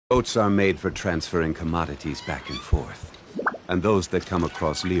Boats are made for transferring commodities back and forth. And those that come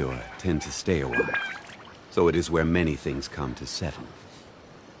across Liyue tend to stay a while. So it is where many things come to settle.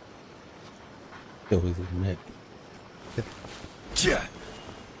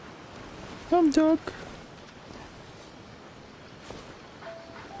 Come, dog.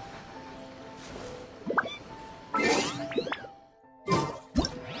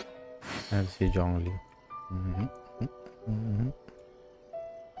 That's the Zhongli.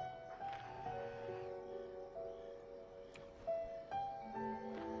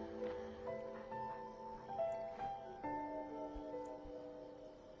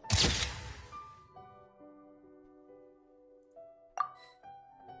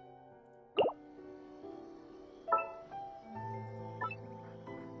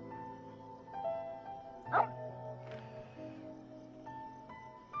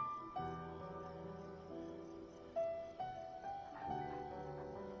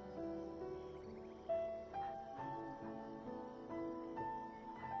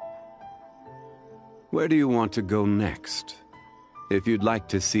 Where do you want to go next? If you'd like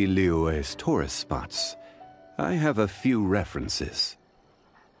to see Liyue's tourist spots, I have a few references.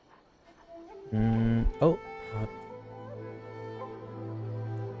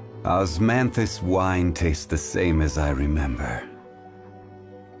 Osmanthus wine tastes the same as I remember.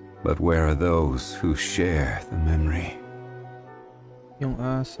 But where are those who share the memory? Yung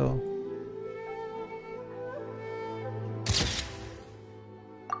aso.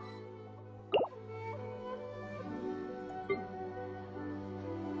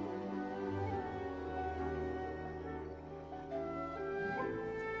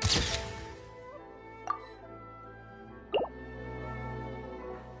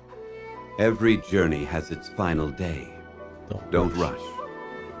 Every journey has its final day. Don't rush.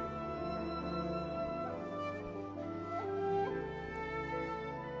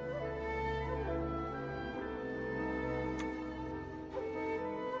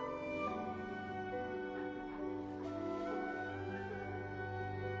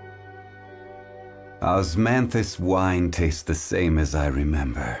 Osmanthus wine tastes the same as I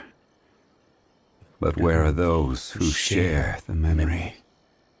remember. But where are those who share the memory?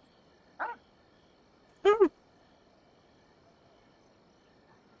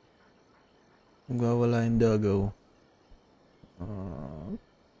 Magwawala yung dagaw.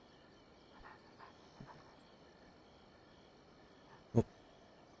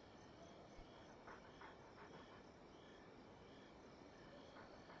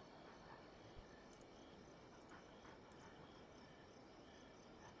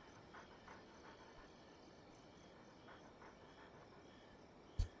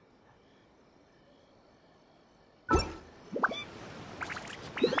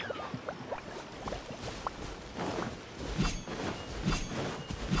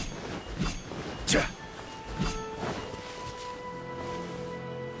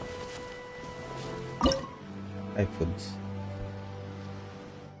 Foods.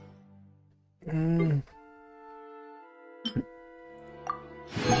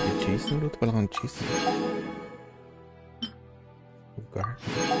 Cheese? Naluto pala kang cheese. Sugar.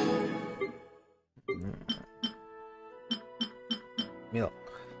 Milk.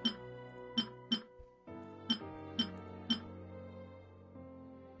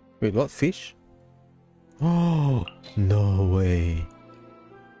 Wait, what? Fish? Oh, no way.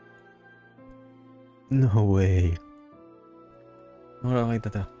 No way. Wala kita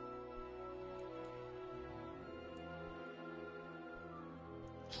ta.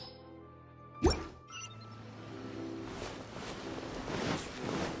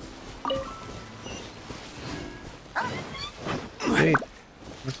 Wait.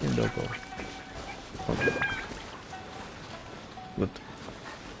 What's yung logo? What?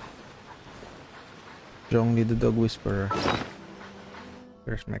 Zhongli the dog whisperer.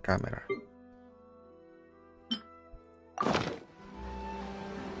 Where's my camera?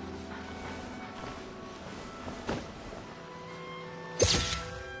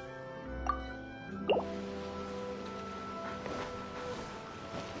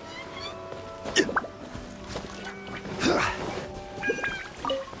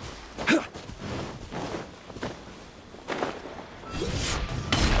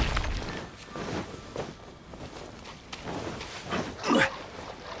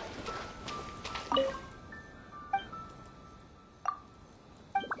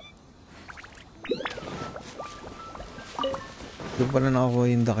 Doon pala nakakuha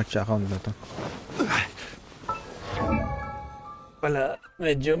yung GCASH account na to. Pala,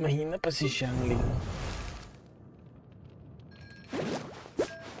 medyo mahina pa si Xiangling.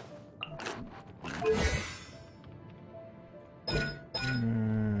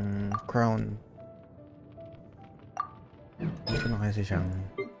 crown. Ito na kasi siyang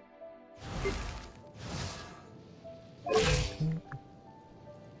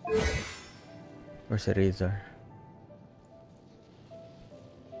or si Razor.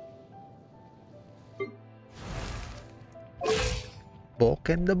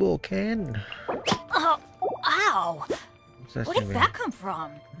 Boken the Boken. Oh, ow! Where did that come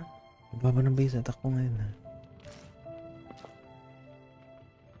from? Baba ng base attack ko ngayon.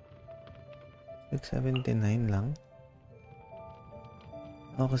 679 lang.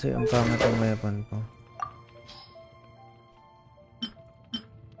 Ako kasi ang pangit ang weapon ko.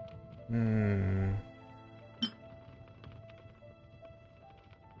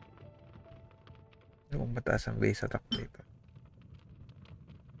 Kung mataas ang base attack dito.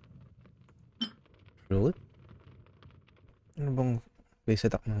 Float? Ano bang base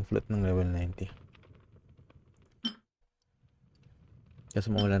attack ng float ng level 90? Kasi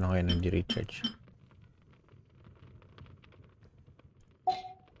mawala na kayo ng recharge.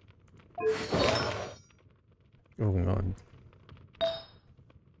 Oh god.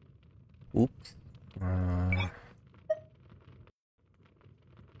 Oops.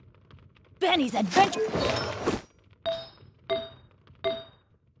 Benny's adventure.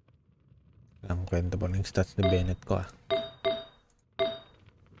 Ang kwento pa ng stats ni Bennett ko ah.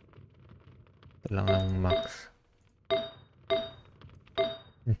 Ito lang ang max.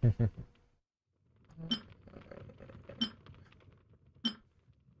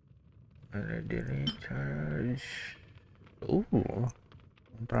 Already recharge. Ooh.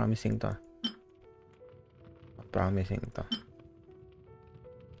 Promising to. Promising to.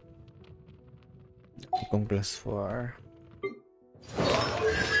 Kung plus 4.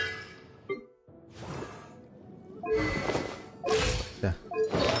 Basta.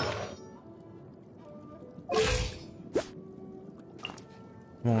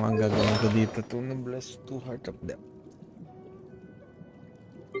 Mukhang gagawin ko dito to na bless 2 Heart of Depth.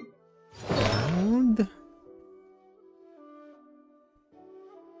 And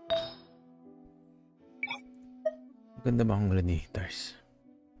ganda ba akong gladiators?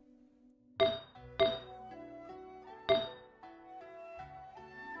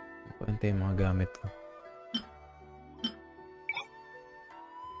 Ito yung mga gamit ko.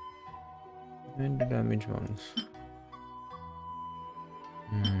 And the damage ones.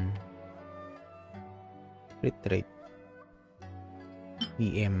 Crit rate.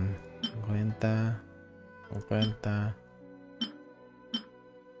 EM. 50. 50.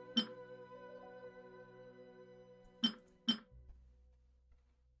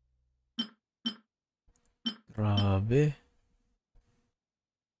 Grabe.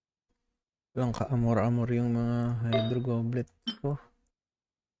 Lang ka-amor-amor yung mga hydro goblet ko.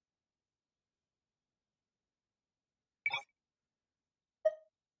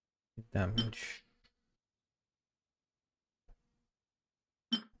 Damage.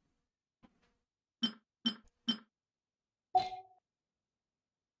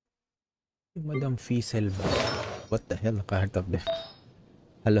 Yung Madam Fiesel ba? What the hell? Heart of Death.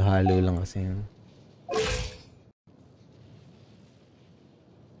 Halo-halo lang kasi yun.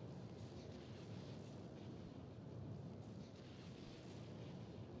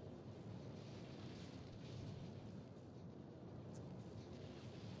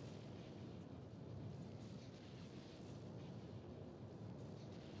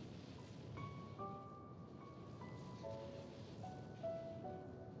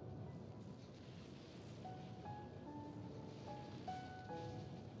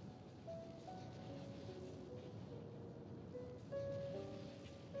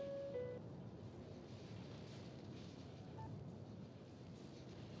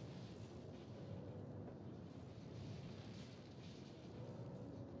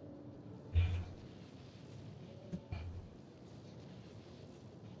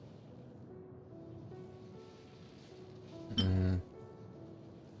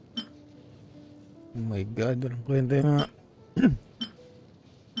 Oh my god, walang kwenta yung mga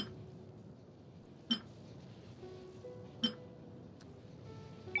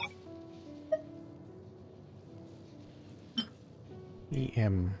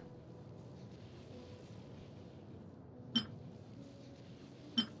EM.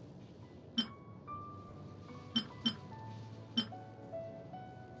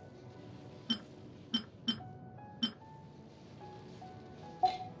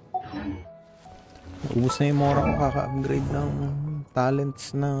 Ubus na yung mora ko kaka-upgrade ng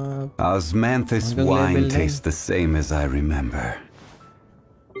talents na Osmanthus wine tastes the same as I remember.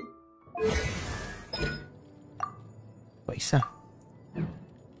 Pa isa.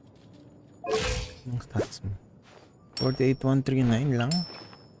 Ang stats mo. 48139 lang.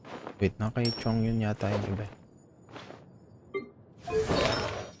 Wait, na kay Chong yun yata yung iba.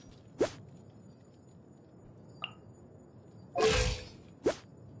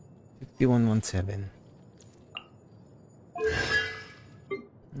 $51.17.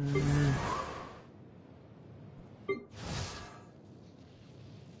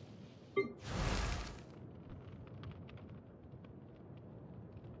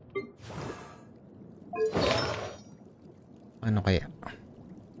 Ano kaya?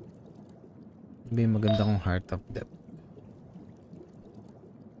 May maganda kong Heart of Depth.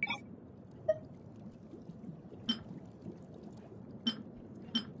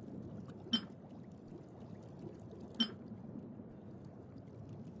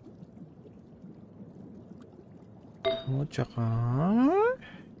 Oh, tsaka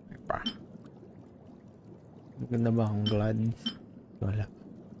may pa. Maganda ba akong glads? Wala.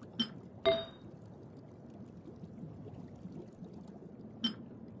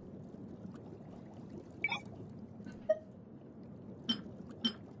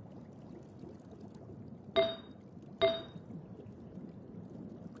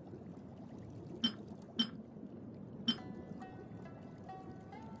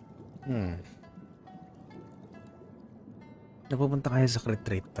 Napupunta kaya sa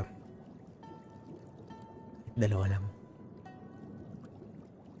retreat to. Dalawa lang.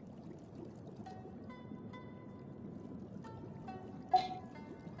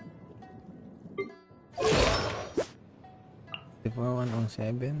 Before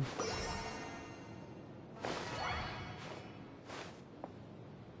 107.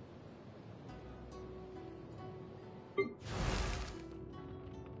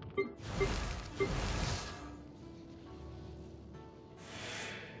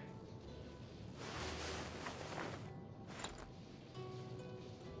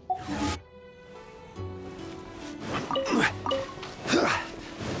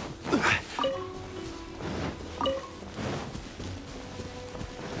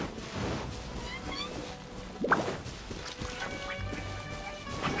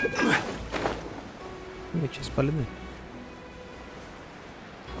 Which is pala dun.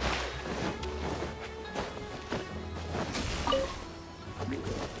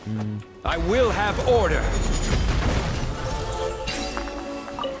 I will have order.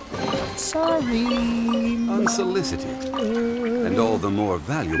 Sorry. Unsolicited, and all the more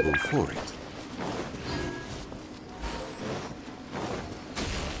valuable for it.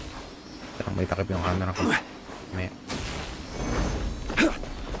 May takip yung camera ko. May.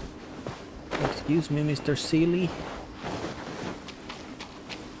 Excuse me, Mr. Sealy.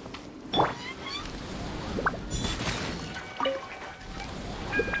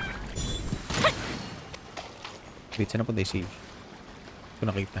 Wait, saan na po tayo si? Ito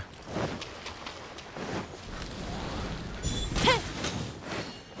nakita.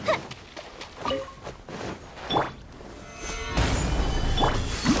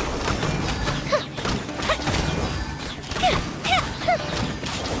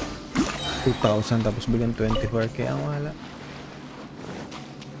 Tapos bigyan 24 kaya ang wala.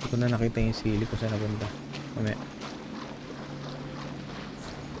 Hindi ko na nakita yung sili ko saan naganda. Mamaya.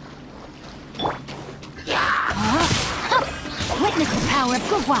 Witness the power of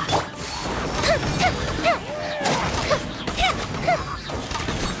Gwa.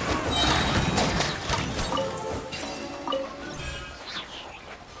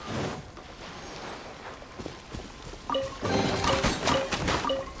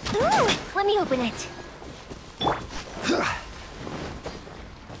 Let me open it.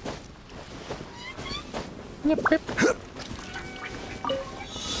 Yep.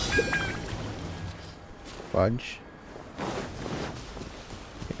 Fudge.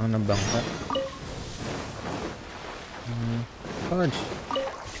 Ang nabangka. Fudge.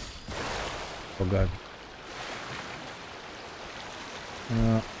 Oh god.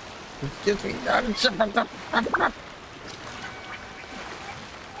 Excuse me.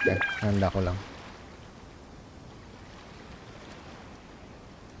 Okay, handa ko lang.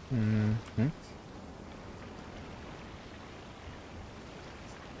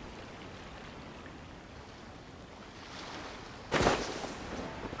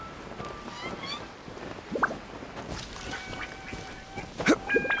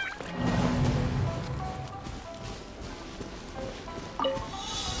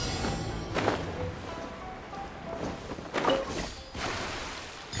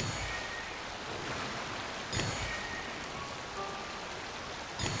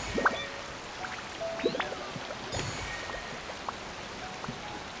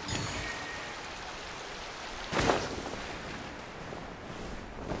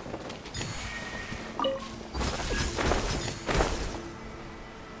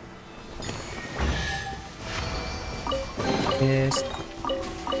 Yes.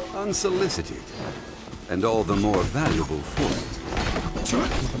 Unsolicited. And all the more valuable for it.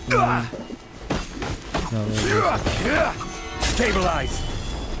 Stabilize!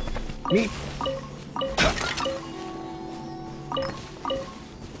 Meat!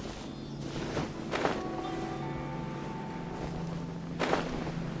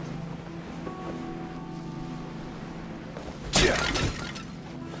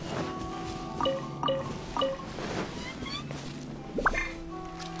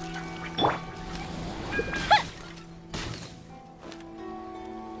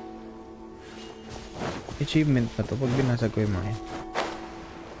 Achievement pa to pag binasag ko yung mga yan.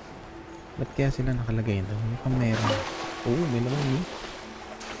 Ba't kaya sila nakalagay doon? Mukhang meron. Oo, may naman meat.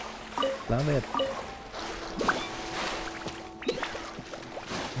 Love it.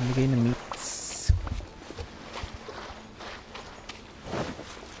 Nakalagay na meats.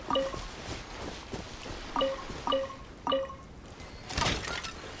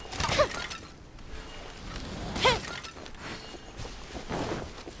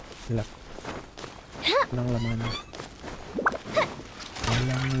 Lock. Walang laman.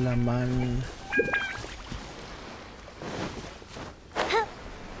 Walang laman.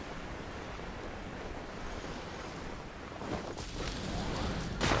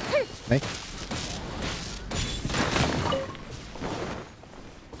 Ay.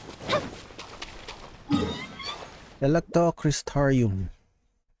 Galactocristarium.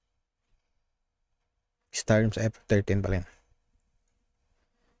 Crystarium sa F13 pa rin.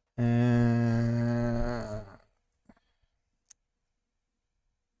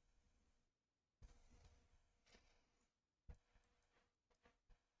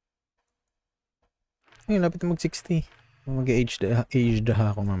 Ay, lapit na mag-60. Mag-age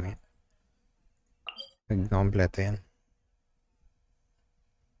daha ako mamaya. Nag-kompleto yan.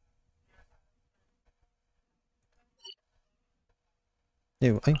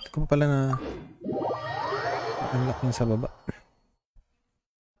 Ay, ito ko pala na unlock yun sa baba.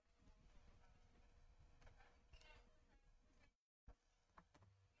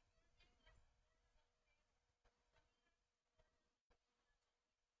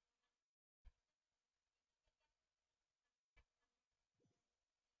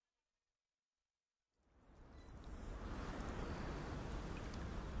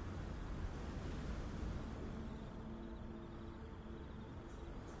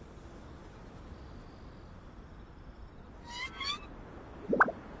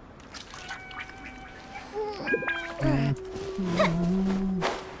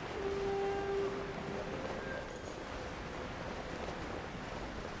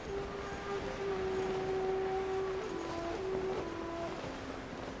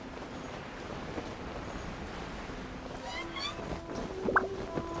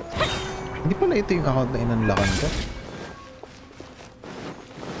 Hindi pala ito yung account na inunlockan ko.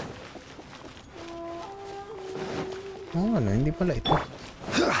 Oh, ano? Hindi pala ito.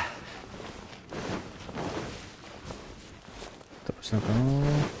 Tapos na ito.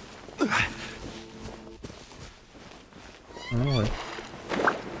 Okay.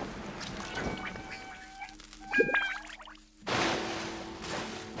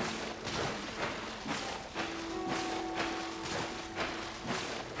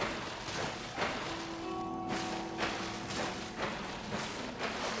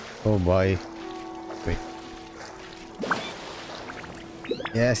 Oh boy. Wait.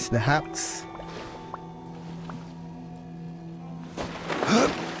 Yes, the hacks.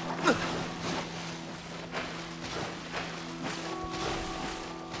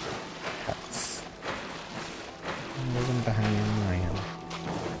 Hacks. Maguntahan yan mga yan.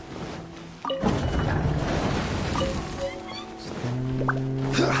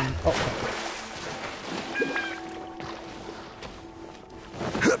 Oh.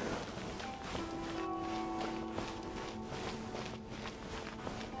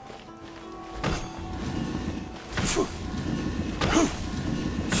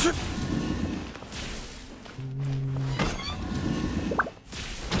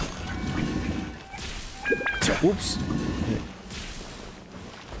 Oops.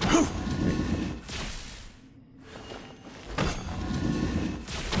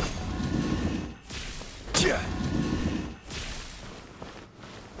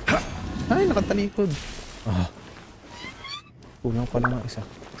 Ay, nakatalikod. Ah. Kulang pa lang ang isa.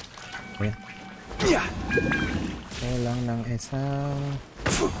 Ayan. Kulang lang isa.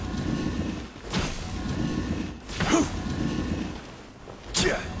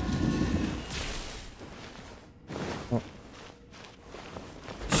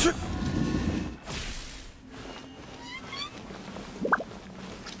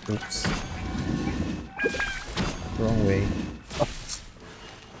 Oops. Wrong way.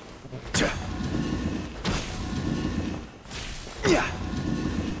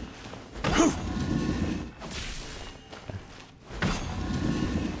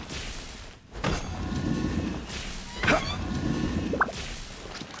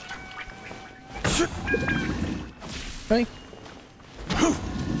 Ay!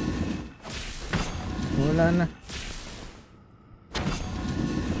 Wala na.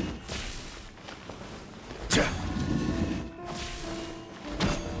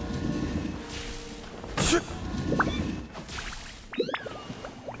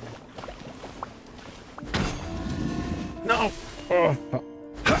 No! Oh!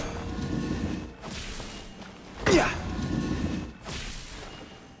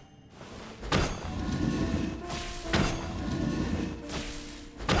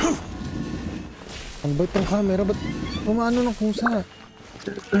 Ang bait ng camera, ba't pumano ng kusa?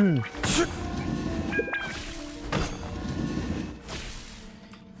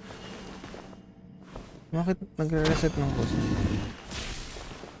 Bakit nagre-reset ng kusa?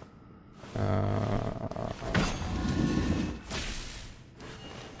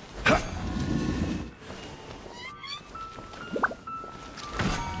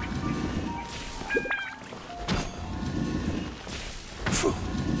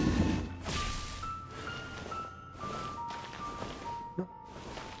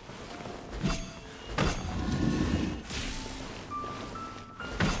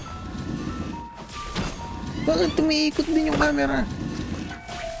 Bakit tumiikot din yung camera?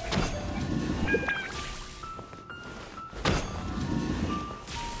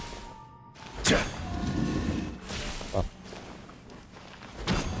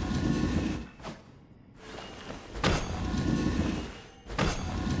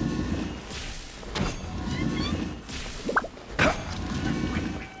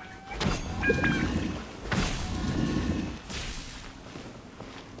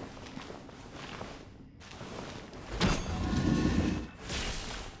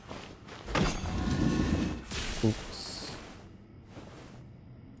 Oh.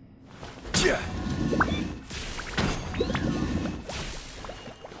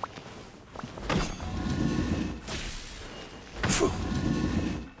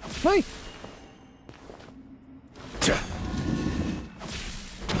 Ay!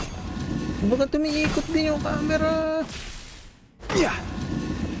 Baka tumiikot din yung camera. Yeah.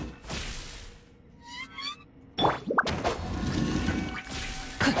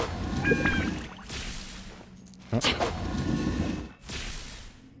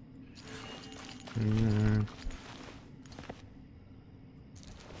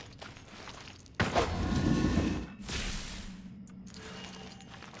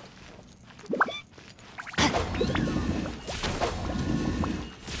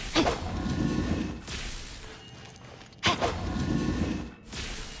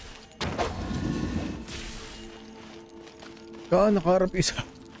 Nakaharap isa.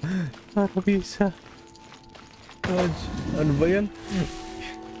 Nakaharap isa. Ano ba yan?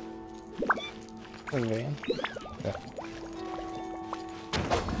 Ano ba yan?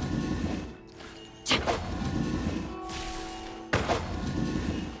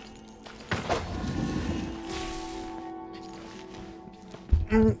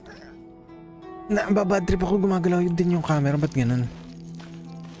 Nababad trip ako, gumagalaw yun din yung camera. Ba't ganun?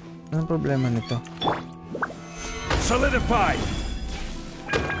 Anong problema nito? Solidify!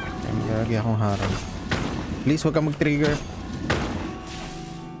 Ay, magalagi akong harang. Please, huwag kang mag-trigger.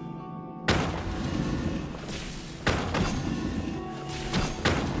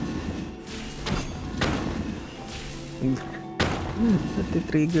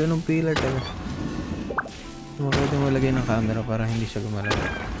 Nati-trigger ng pillar talaga. Pwede mo lagay ng camera para hindi siya gumalaw.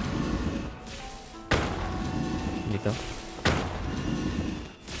 Dito.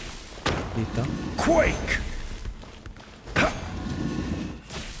 Dito. Quake!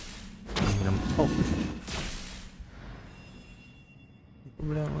 Oh.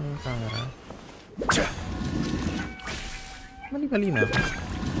 Problema yung camera. Mali-mali na.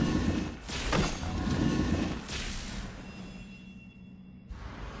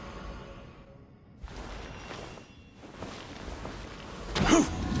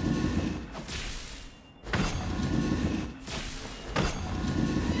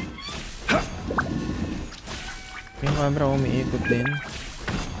 Yung camera umiikot din.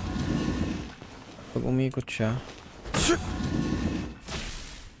 Pag umiikot siya.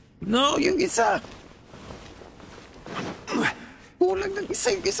 No! Yung isa! Kulang ng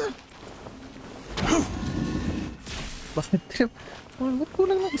isa yung isa! Bakit trip? Ba't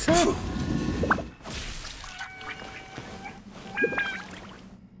kulang ng isa?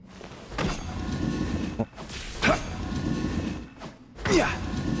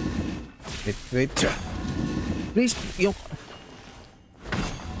 Wait. Please, yung...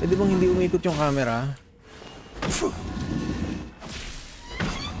 Pwede bang hindi umikot yung camera?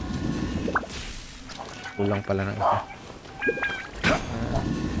 Kulang pala ng isa.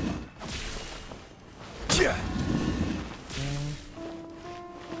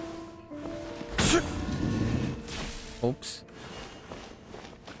 Oops.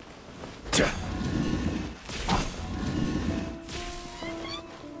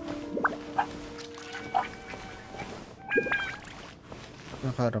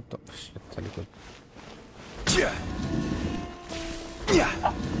 Nakaharap to. Shit, sa likod.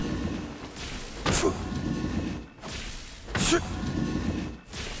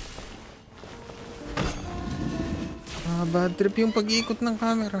 Bad trip yung pag-iikot ng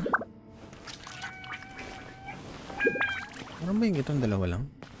camera. Ano ba yung itong dalawa lang?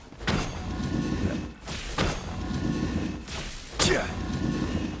 Wala.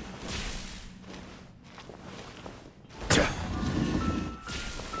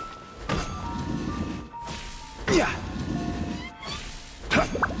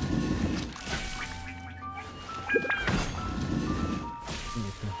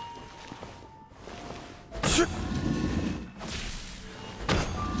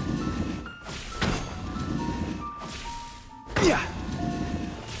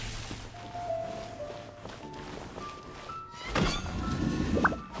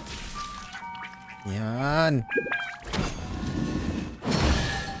 Yan.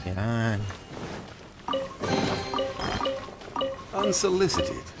 Yan.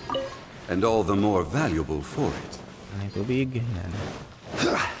 Unsolicited, and all the more valuable for it. Ay, tubig. Yan.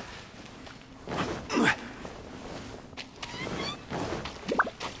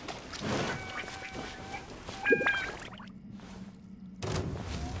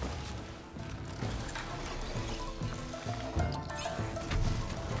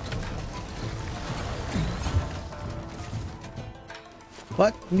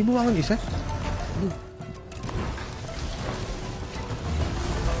 What? Hindi bumangon isa?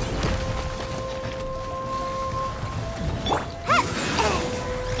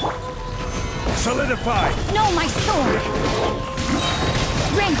 Solidify! No, my sword!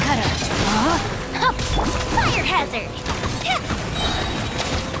 Rain cutter! Fire hazard!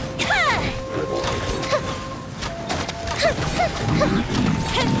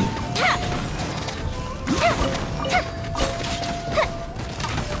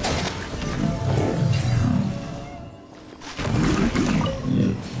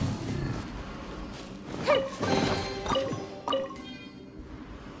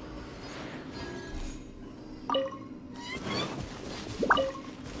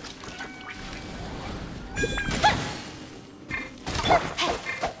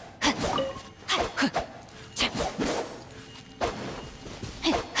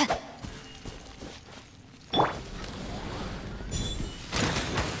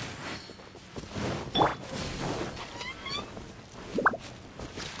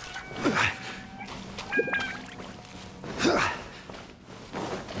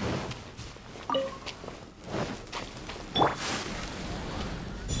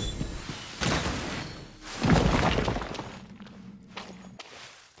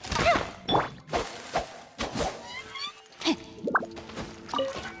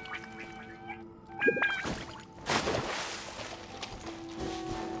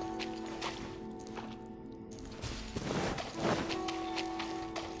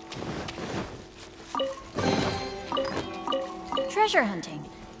 Treasure hunting,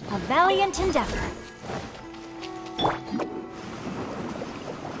 a valiant endeavor.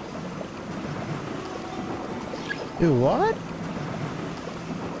 Dude, what?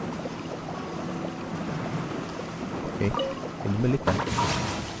 Okay, pagbalik ka.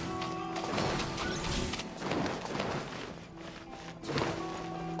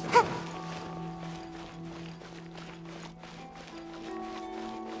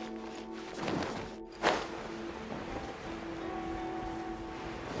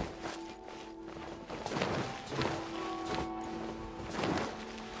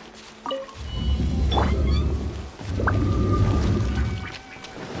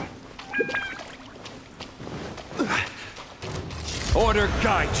 Order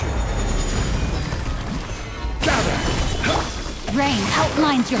guide you. Gather. Rain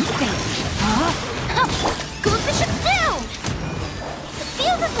outlines your fate. Go the ship down! The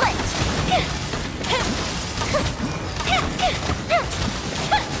fuse is lit!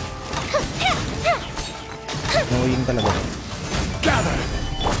 Annoying talaga. Gather.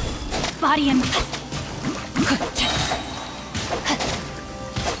 Body and...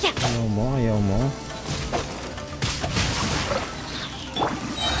 Ayaw mo, ayaw mo.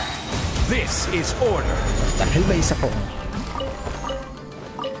 This is order. Dahil ba isa ko?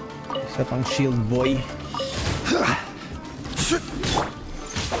 Isa pang shield boy.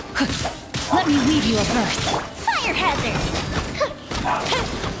 Let me weave you a verse. Fire hazard!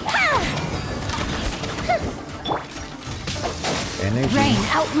 Energy. Rain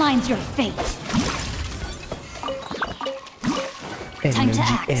outlines your fate. Time to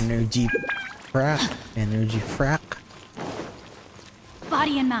act. Energy frack. Energy frack.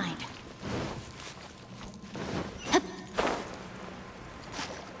 Body and mind.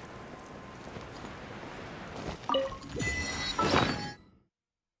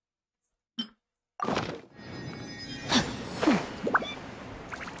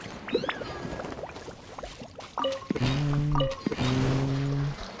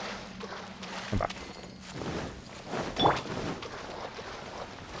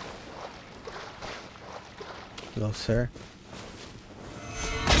 Sir.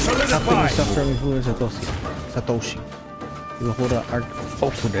 Solidify! Suffering who is Satoshi. Iwakura Art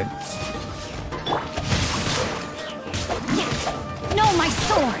Okuden. No, my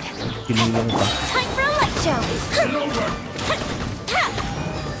sword! Kinilang pa. Time for a light show!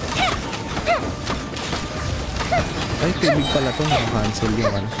 Ay, tubig pala to. Naka-cancel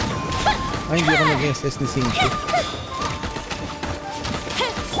yung ano. Ay, hindi ako nag-SS ni Cinco.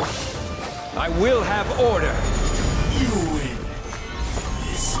 I will have order!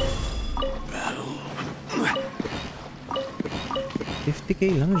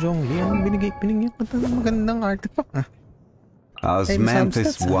 50k lang, Zhongli. Ang binigyan ko ng magandang artifact, ah.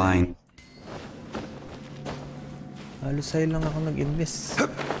 Osmanthus wine. Halos sa'yo lang ako nag-invest.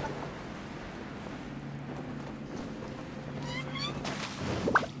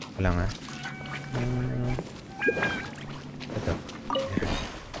 Wala nga. Ito.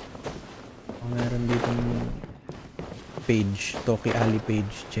 Meron ditong page. Toki Ali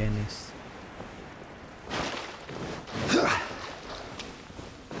page. Genes.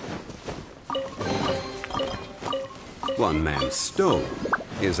 One man's stone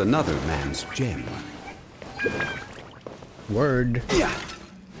is another man's gem. Word. Yeah.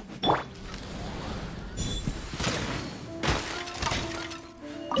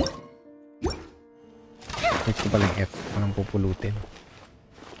 Ito pala yung F. Anong pupulutin?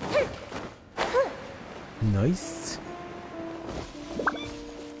 Nice.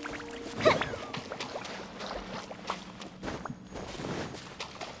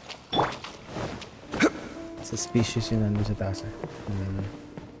 Suspicious yun nandun sa taas.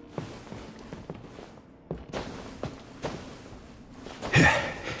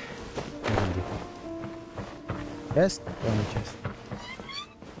 Chest? Oh, chest.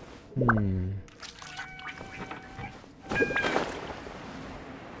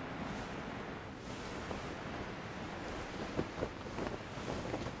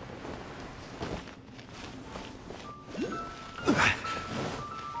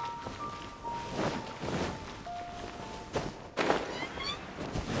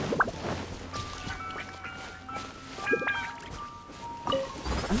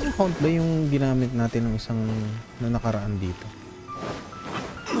 Count ba yung ginamit natin ng isang na nakaraan dito?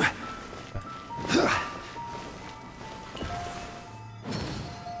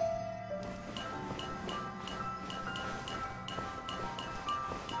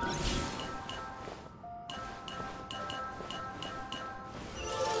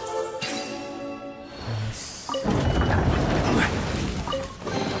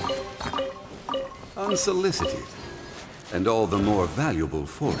 Unsolicited, and all the more valuable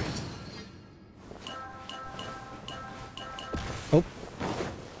for it. Oh.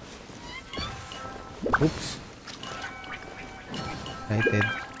 Oops. Excited.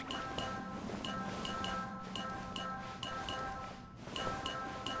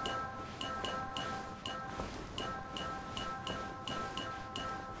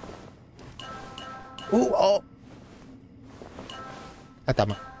 Oh! Ah,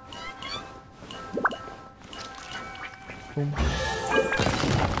 tama. Okay.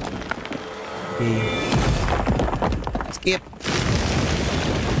 Skip.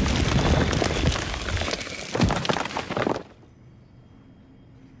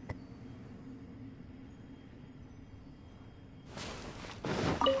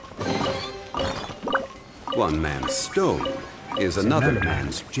 One man's stone is another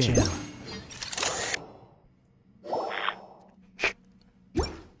man's gem.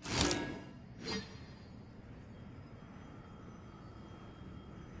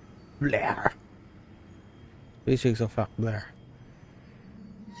 Blair. Basics of fact, Blair.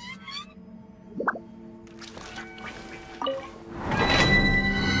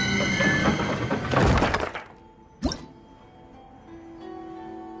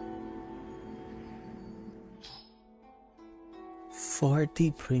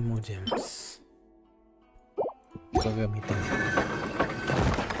 $40 Primo Gems. Gagamitin.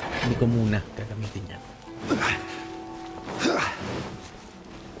 Hindi ko muna gagamitin yan.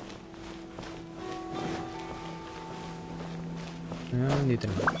 Dito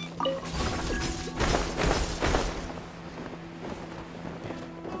na.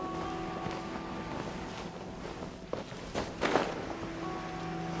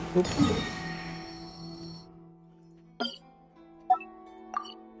 Oop.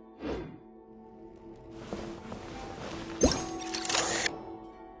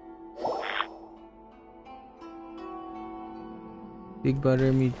 Big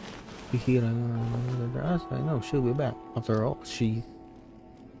brother me here. I know she'll be back. After all, she's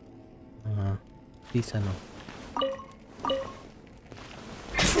ano.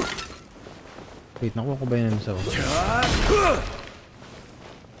 Wait, nakuha ko ba yun sa ako?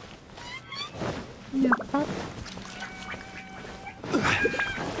 Nyapap.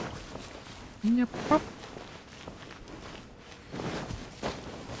 Nyapap.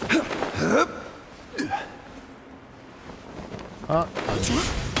 Ah,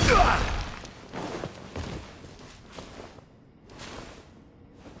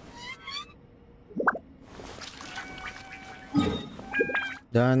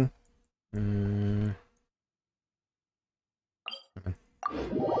 done.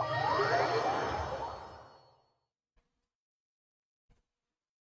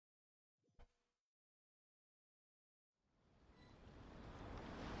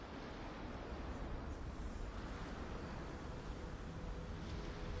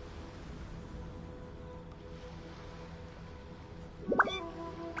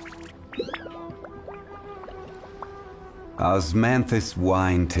 Osmanthus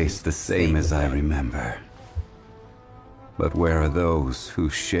wine tastes the same as I remember. But where are those who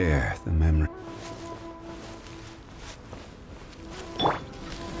share the memory?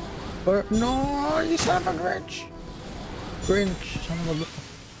 Or no, you son of a Grinch. Grinch, son of a...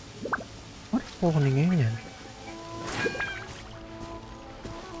 What po ngayon yan?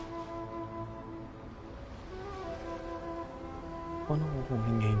 Paano ko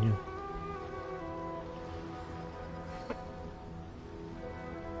ngayon yun?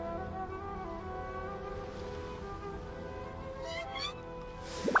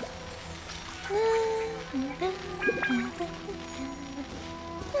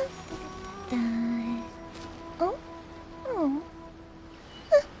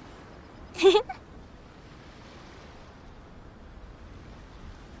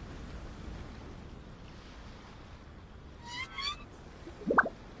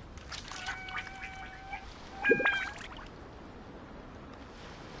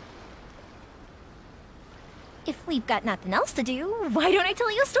 If we've got nothing else to do, why don't I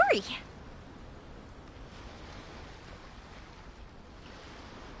tell you a story?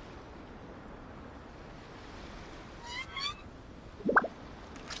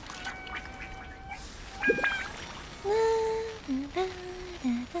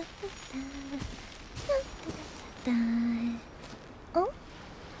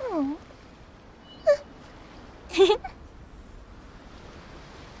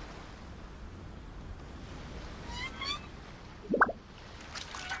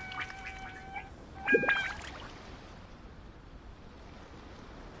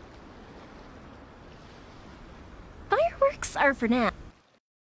 Fireworks are for now,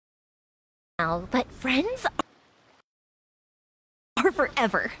 but friends are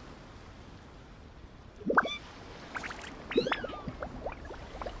forever.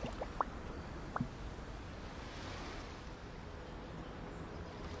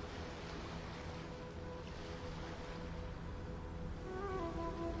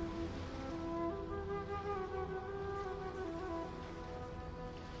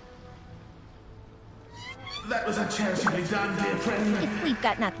 That was uncharitably done, dear friend. If we've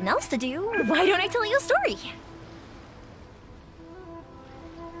got nothing else to do, why don't I tell you a story?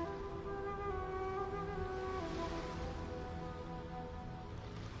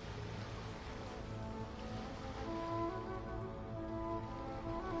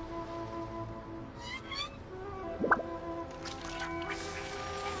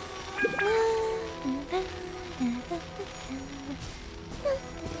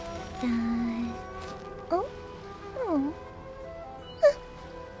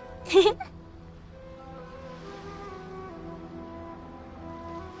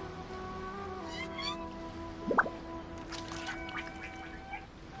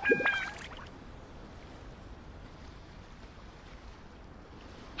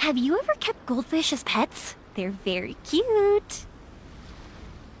 Have you ever kept goldfish as pets? They're very cute.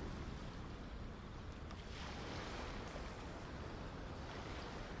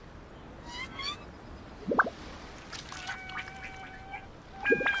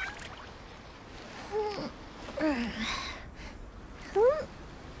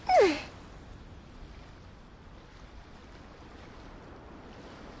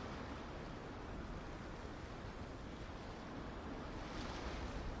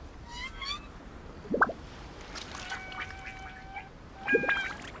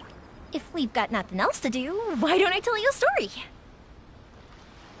 If we've got nothing else to do, why don't I tell you a story?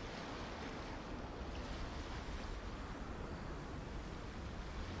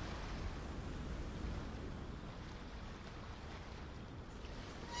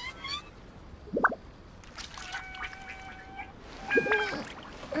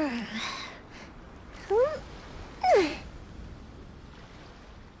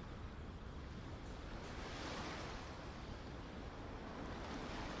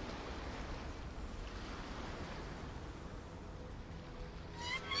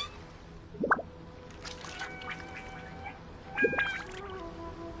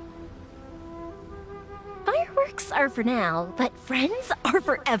 Fireworks are for now, but friends are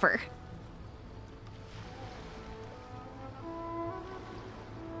forever.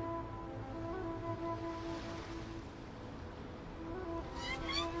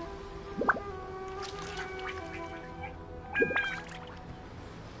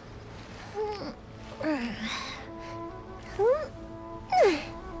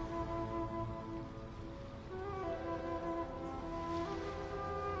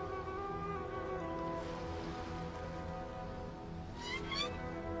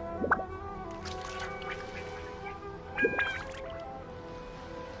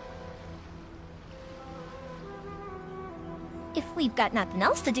 If we've got nothing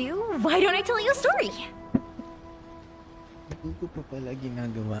else to do, why don't I tell you a story? Hindi ko pa pala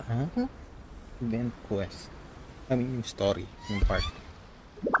ginagawa, ha? Event quest. I mean, yung story, yung part.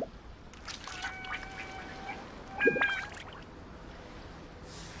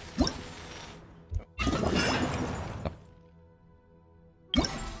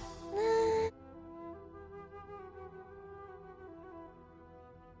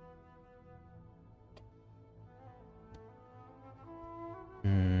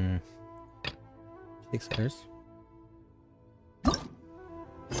 Hmm. 6 hours.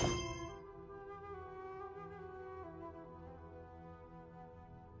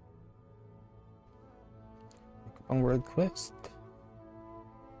 Pang world quest.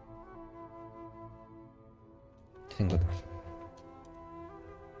 Tingnan ko to.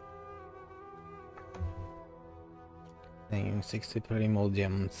 Yung 63 mole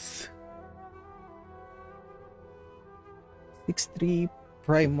gems. 63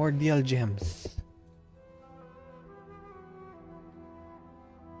 primordial gems.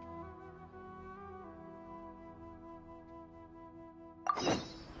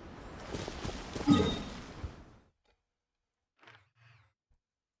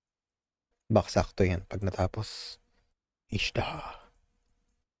 Bak sakto yan pag natapos. Ishda.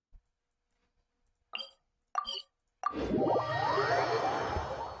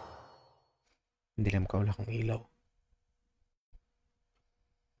 Hindi lang wala kong ilaw.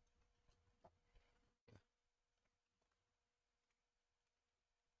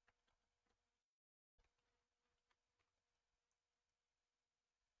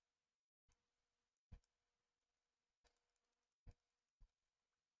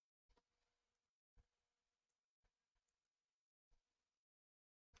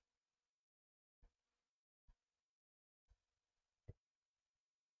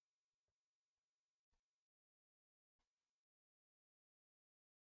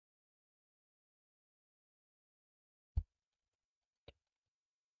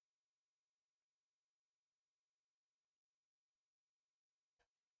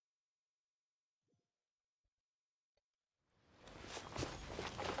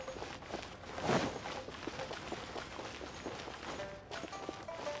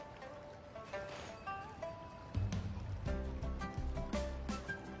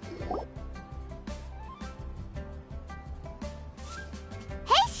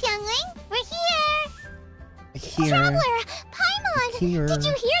 Traveler! Paimon! Here. Did you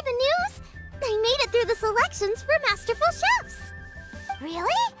hear the news? I made it through the selections for Masterful Chefs!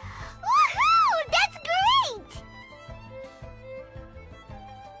 Really? Woohoo! That's great!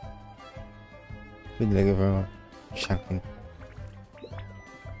 Bigla ka pa shocking.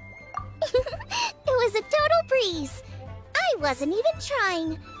 It was a total breeze. I wasn't even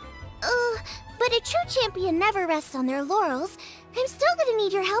trying. But a true champion never rests on their laurels. I'm still gonna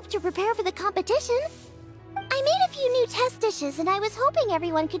need your help to prepare for the competition. I made a few new test dishes, and I was hoping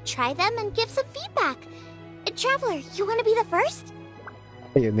everyone could try them and give some feedback. Traveler, you want to be the first?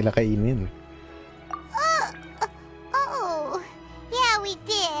 Ayun nila kainin. Oh, yeah, we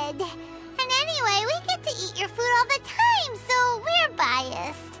did. And anyway, we get to eat your food all the time, so we're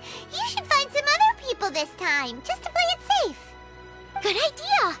biased. You should find some other people this time, just to play it safe. Good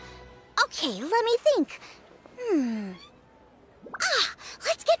idea. Okay, let me think.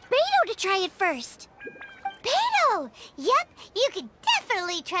 Let's get Beto to try it first. Beto! Yep, you could definitely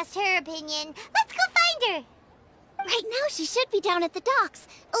definitely trust her opinion. Let's go find her. Right now, she should be down at the docks.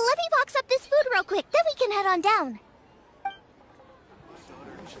 Let me box up this food real quick, then we can head on down.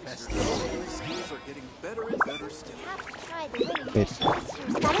 Skills are getting better and better still. Wait.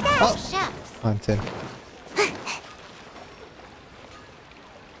 Oh, shucks. Answer.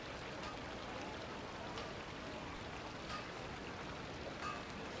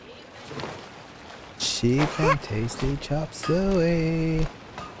 Cheap and tasty chop suey.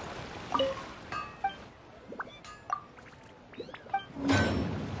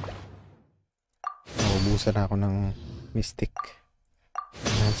 Naubusan ako ng mystic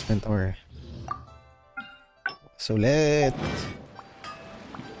enhancement or sulit.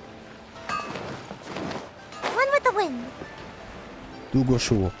 One with the wind. Dugo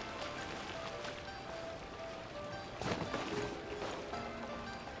shu.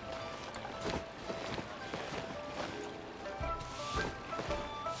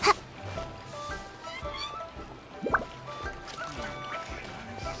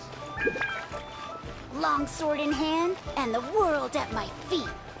 Long sword in hand, and the world at my feet.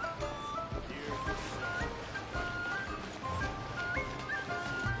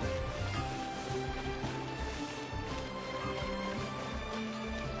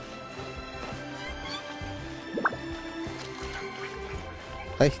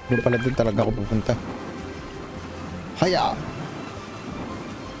 Ay, doon pala din talaga ako pupunta. Haya!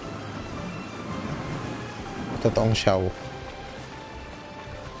 Totoong Xiao.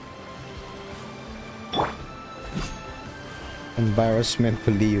 Embarrassment to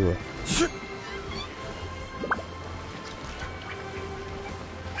Leo.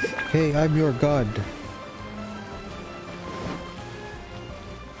 Hey, I'm your god.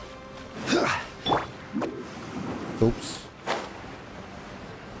 Oops.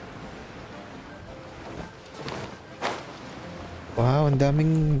 Wow, ang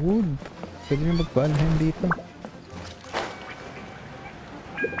daming wood. Pwede na mag-valheim dito.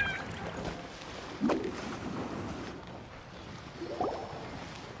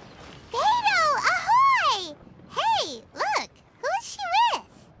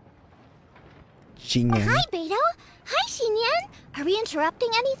 Hi, Beto. Hi, Xinyan. Are we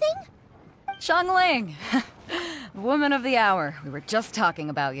interrupting anything? Xiangling! Woman of the hour. We were just talking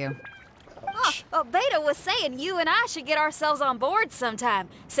about you. Oh, Beta was saying you and I should get ourselves on board sometime.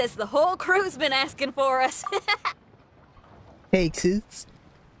 Says the whole crew's been asking for us. Hey, Suits.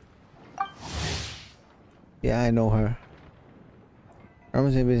 Yeah, I know her.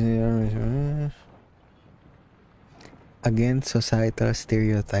 Against societal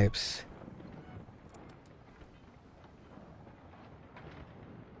stereotypes.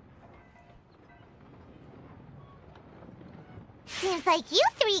 Seems like you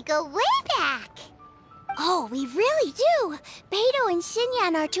three go way back. Oh, we really do. Beto and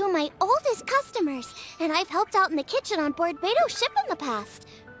Xinyan are two of my oldest customers, and I've helped out in the kitchen on board Beto's ship in the past.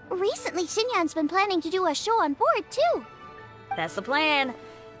 Recently, Xinyan's been planning to do a show on board, too. That's the plan.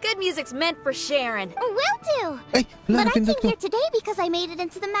 Good music's meant for sharing. Will do. Hey, but I came here today because I made it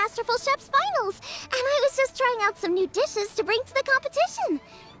into the Masterful Chef's finals, and I was just trying out some new dishes to bring to the competition.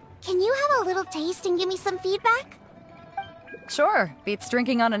 Can you have a little taste and give me some feedback? Sure, beats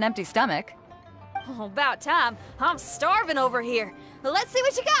drinking on an empty stomach. Oh, about time. I'm starving over here. Let's see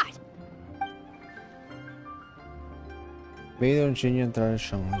what you got. Beto and Xinyan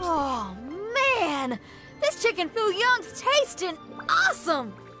traditions. Oh, man. This chicken fuyong's tasting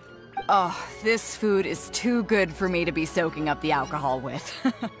awesome. Oh, this food is too good for me to be soaking up the alcohol with.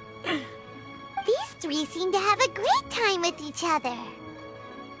 These three seem to have a great time with each other.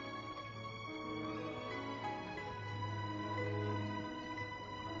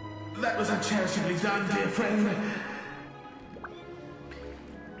 That was unchanceably done, dear friend.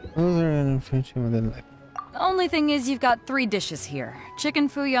 The only thing is you've got 3 dishes here. Chicken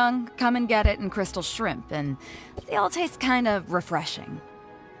fuyong, come and get it, and crystal shrimp, and they all taste kind of refreshing.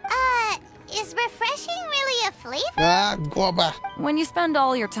 Is refreshing really a flavor? Ah, guapa. When you spend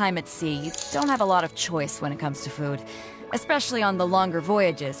all your time at sea, you don't have a lot of choice when it comes to food, especially on the longer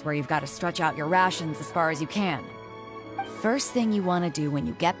voyages where you've got to stretch out your rations as far as you can. First thing you want to do when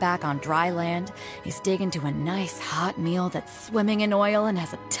you get back on dry land is dig into a nice hot meal that's swimming in oil and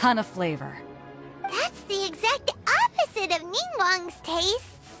has a ton of flavor. That's the exact opposite of Ningguang's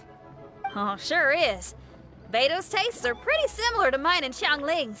tastes. Oh, sure is. Beto's tastes are pretty similar to mine and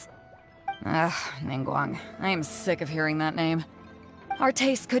Xiangling's. Ugh, Ningguang. I am sick of hearing that name. Our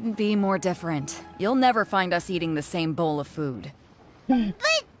tastes couldn't be more different. You'll never find us eating the same bowl of food. But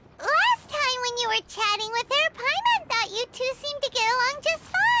last time when you were chatting with her, Paimon thought you two seemed to get along just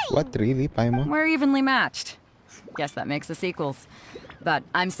fine. What, really, Paimon? We're evenly matched. Guess that makes us equals. But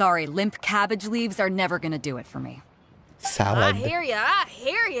I'm sorry, limp cabbage leaves are never gonna do it for me. Salad. I hear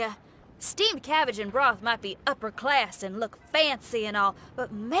ya. Steamed cabbage and broth might be upper class and look fancy and all,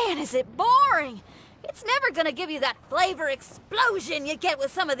 but man, is it boring! It's never gonna give you that flavor explosion you get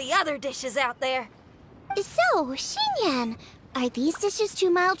with some of the other dishes out there. So, Xinyan, are these dishes too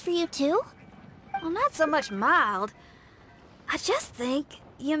mild for you too? Well, not so much mild. I just think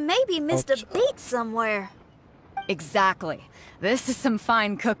you maybe missed a beat somewhere. Exactly. This is some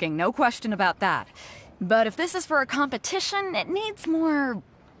fine cooking, no question about that. But if this is for a competition, it needs more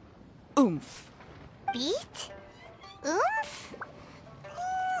oomph. Beat? Oomph?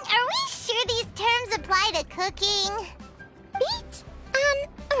 Are we sure these terms apply to cooking? Beat and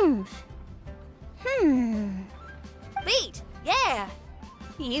oomph. Beat, yeah.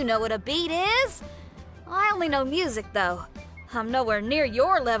 You know what a beat is? I only know music, though. I'm nowhere near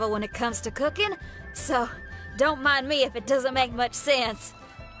your level when it comes to cooking, so don't mind me if it doesn't make much sense.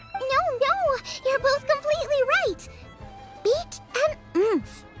 No, you're both completely right. Beat and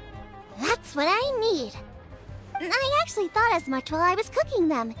oomph. That's what I need. I actually thought as much while I was cooking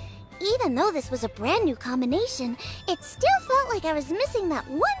them. Even though this was a brand new combination, it still felt like I was missing that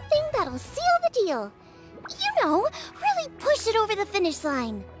one thing that'll seal the deal. You know, really push it over the finish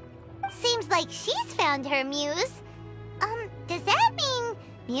line. Seems like she's found her muse. Does that mean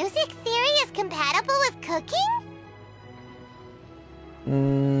music theory is compatible with cooking?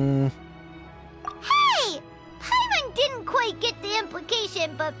 Hey! Paimon didn't quite get the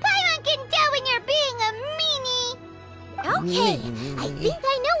implication, but Paimon can tell when you're being a meanie. Okay, I think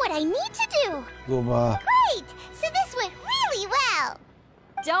I know what I need to do. Great! So this went really well.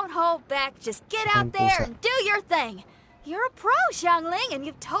 Don't hold back, just get out there and do your thing. You're a pro, Xiangling, and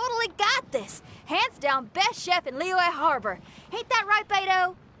you've totally got this. Hands down, best chef in Liyue Harbor. Ain't that right,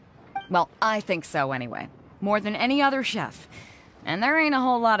 Beto? Well, I think so anyway. More than any other chef. And there ain't a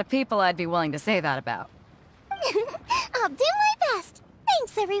whole lot of people I'd be willing to say that about. I'll do my best.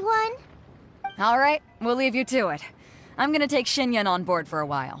 Thanks, everyone. All right, we'll leave you to it. I'm gonna take Xinyan on board for a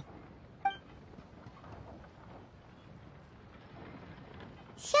while.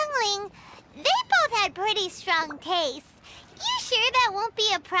 Xiangling, they both had pretty strong tastes. You sure that won't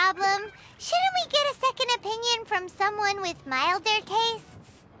be a problem? Shouldn't we get a second opinion from someone with milder tastes?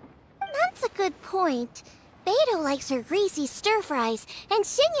 That's a good point. Beto likes her greasy stir-fries, and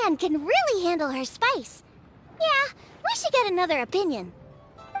Xinyan can really handle her spice. Yeah, we should get another opinion.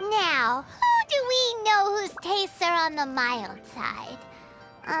 Now, who do we know whose tastes are on the mild side?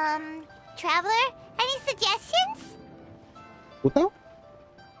 Traveler, any suggestions? Puto?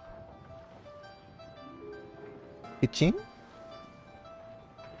 Itching?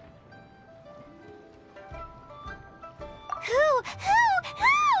 Who?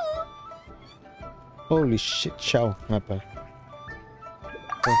 Holy shit, Xiao nga pala.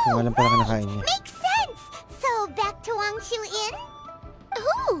 Kung alam pala kinakain niya. Makes sense! So, back to Wangshu Inn?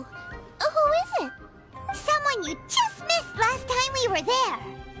 Who is it? Someone you just missed last time we were there.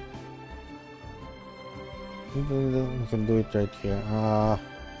 We can do it right here. Huh?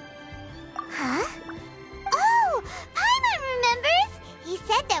 Oh! Paimon remembers! He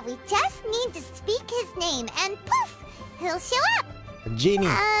said that we just need to speak his name and poof! He'll show up! A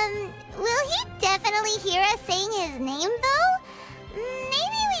genie! Will he definitely hear us saying his name, though?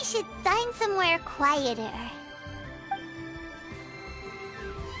 Maybe we should find somewhere quieter.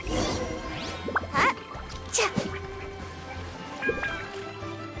 Huh?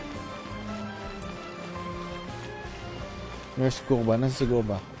 Where's Goba? Nasa si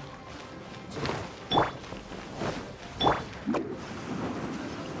Goba?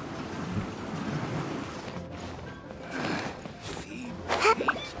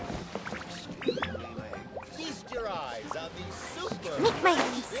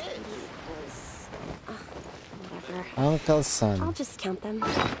 Uncle's son. I'll just count them.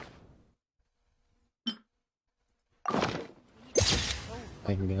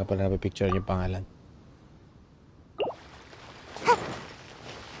 Ay, hindi nga pala napipicture yung pangalan.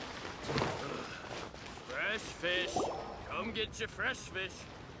 Fresh fish. Come get your fresh fish.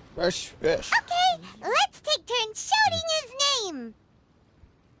 Fresh fish. Okay, let's take turns shouting his name.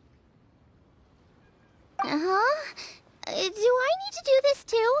 Do I need to do this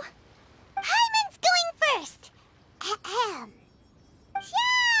too? Hyman's going first. Ahem.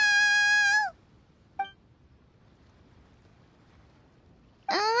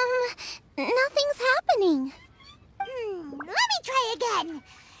 Nothing's happening. Let me try again.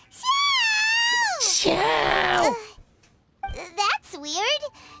 Show! That's weird.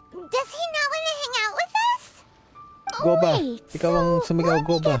 Does he not want to hang out with us? Goba, Wait, ikaw ang sumigaw, let me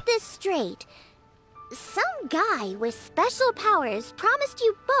Goba. get this straight. Some Some guy with special powers promised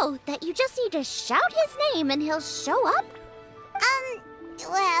you both that you just need to shout his name and he'll show up?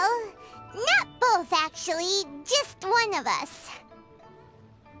 Well, not both actually, just one of us.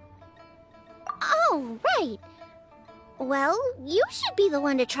 Oh, right. Well, you should be the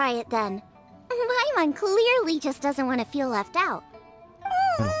one to try it then. Paimon clearly just doesn't want to feel left out.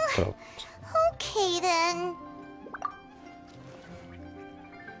 Okay then.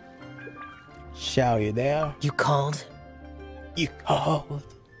 Xiao, you there? You called? You called?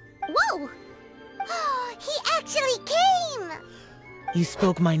 Whoa! He actually came! You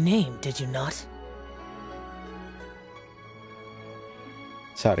spoke my name, did you not?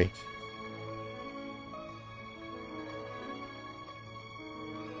 Sorry.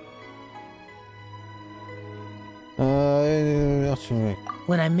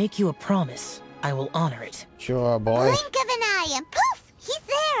 When I make you a promise, I will honor it. Sure, boy. Blink of an eye and poof! He's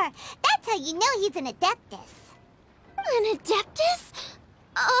there! That's how you know he's an Adeptus. An Adeptus?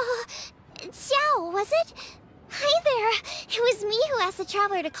 Xiao, was it? Hi there. It was me who asked the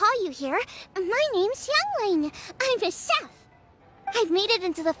Traveler to call you here. My name's Xiangling. I'm a chef. I've made it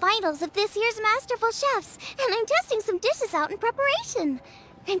into the finals of this year's Masterful Chefs, and I'm testing some dishes out in preparation.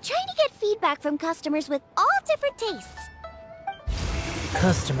 I'm trying to get feedback from customers with all different tastes.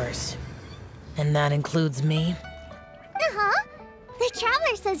 Customers. And that includes me? Uh-huh. The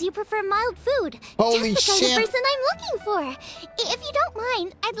Traveler says you prefer mild food. Holy just the kind shit. of person I'm looking for. If you don't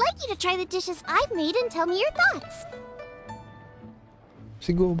mind, I'd like you to try the dishes I've made and tell me your thoughts.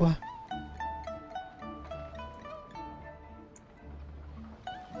 Siguro ba?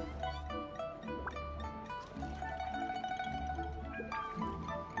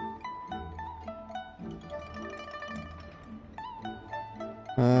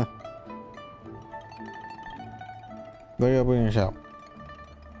 Börja på din show.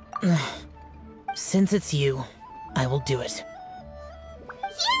 Since it's you, I will do it.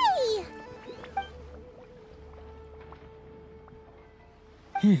 Yay!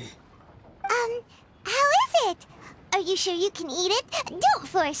 How is it? Are you sure you can eat it? Don't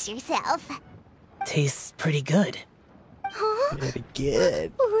force yourself. Tastes pretty good. Huh? Very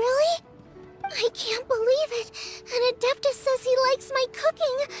good. Really? I can't believe it. An Adeptus says he likes my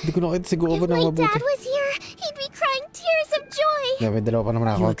cooking. Hindi ko nakita si Guoba If na my mabuti. dad was here, he'd be crying tears of joy. Yeah, may dalawa pa naman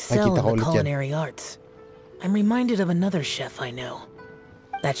ako. You excel Nakita ko in the ulit yan. culinary arts. I'm reminded of another chef I know.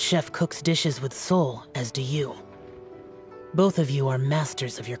 That chef cooks dishes with soul, as do you. Both of you are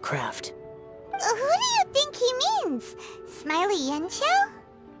masters of your craft. Who do you think he means? Smiley Yensho?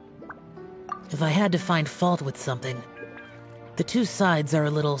 If I had to find fault with something, the two sides are a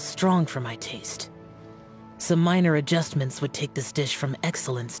little strong for my taste. Some minor adjustments would take this dish from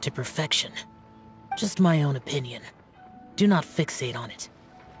excellence to perfection. Just my own opinion. Do not fixate on it.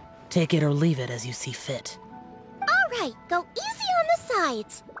 Take it or leave it as you see fit. Alright, go easy on the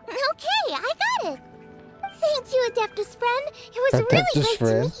sides. Okay, I got it. Thank you, Adeptus friend. It was really Adeptus great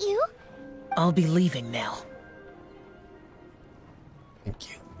friend. to meet you. I'll be leaving now. Thank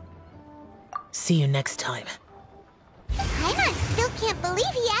you. See you next time. Paimon still can't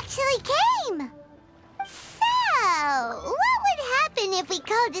believe he actually came! So, what would happen if we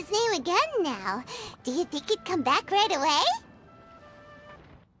called his name again now? Do you think he'd come back right away?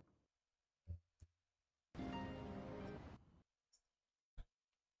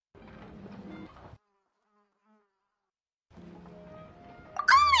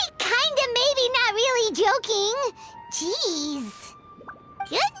 Only kinda, maybe not really joking. Jeez.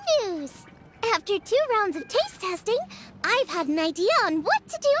 Good news. After 2 rounds of taste testing, I've had an idea on what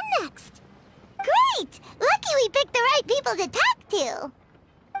to do next. Great! Lucky we picked the right people to talk to.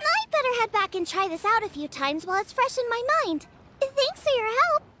 I'd better head back and try this out a few times while it's fresh in my mind. Thanks for your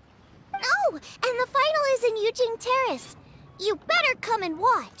help. Oh, and the final is in Yujing Terrace. You better come and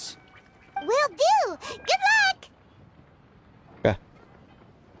watch. Will do. Good luck! Yeah.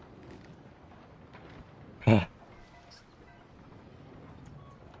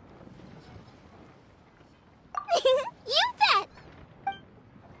 You bet!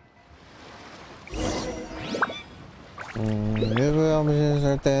 This will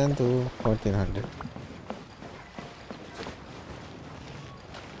be 10 to 1400.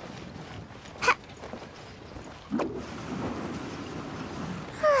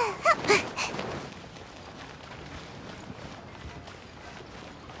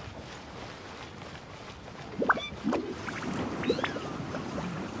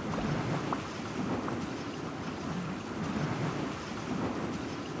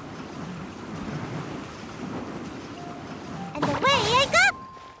 And away I go!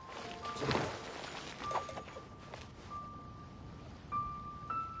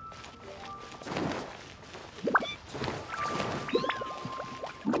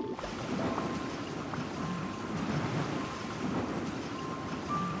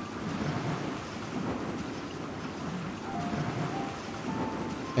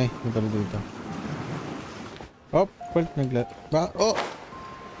 Eh, may pala dito. Oh, Colt oh!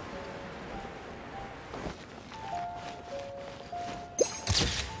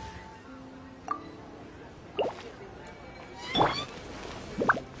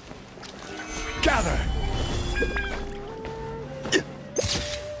 Gather!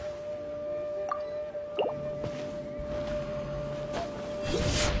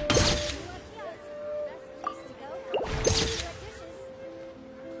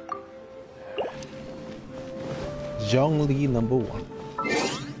 Zhongli number 1.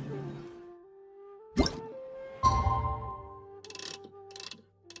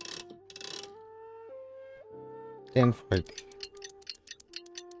 $10.40.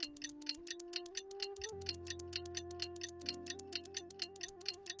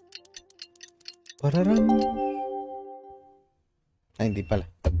 Pararam. Ay, hindi pala.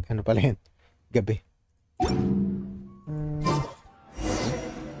 Ano pala yan? Gabi.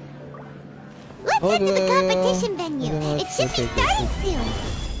 Let's head to the competition venue. It should be starting soon.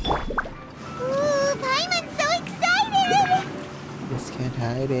 Ooh, Paimon's so excited! Just can't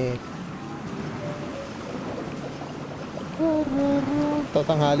hide it.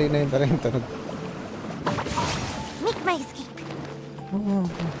 Tatanghali na yun pala yung tunog. Make my escape.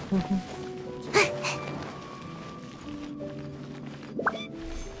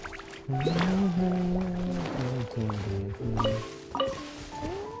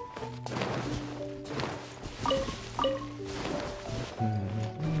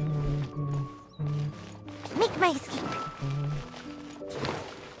 Make my escape.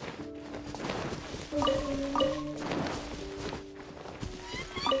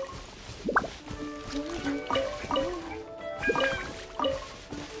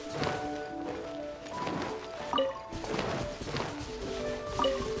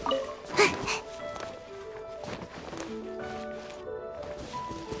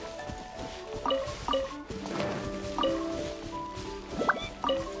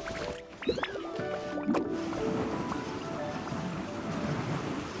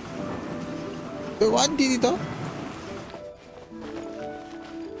 What dito?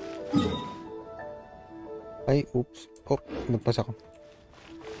 Ay, oops. Oh, nagpas ako.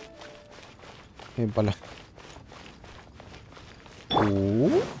 Ayun pala.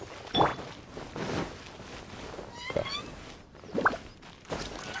 Oh.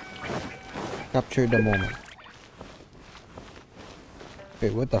 Capture the moment.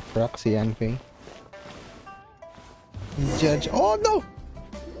 Wait, what the frack si Yanfei? Judge. Oh no!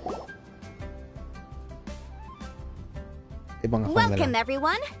 Welcome,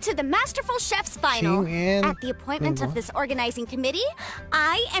 everyone, to the Masterful Chef's Final. At the appointment of this organizing committee,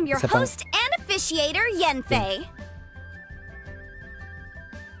 I am your host and officiator, Yanfei.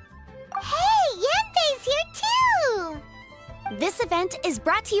 Hey, Yanfei's here too! This event is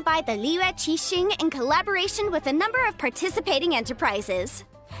brought to you by the Liyue Qixing in collaboration with a number of participating enterprises.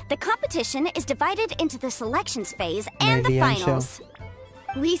 The competition is divided into the selections phase and the finals.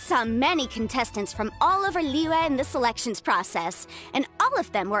 We saw many contestants from all over Liyue in the selections process, and all of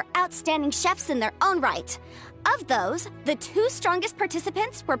them were outstanding chefs in their own right. Of those, the 2 strongest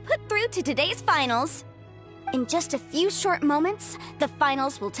participants were put through to today's finals. In just a few short moments, the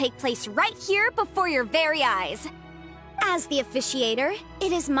finals will take place right here before your very eyes. As the officiator,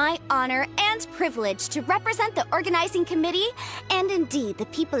 it is my honor and privilege to represent the organizing committee and indeed the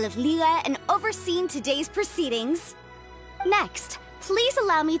people of Liyue in overseeing today's proceedings. Next, please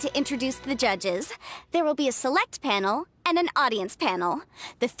allow me to introduce the judges. There will be a select panel and an audience panel.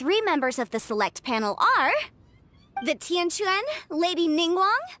 The 3 members of the select panel are the Tianquan, Lady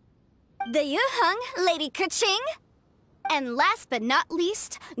Ningguang, the Yuheng, Lady Keqing, and last but not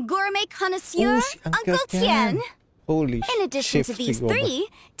least, gourmet connoisseur, Uncle Tian. Holy In addition to these 3,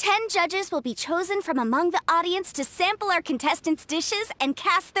 10 judges will be chosen from among the audience to sample our contestants' dishes and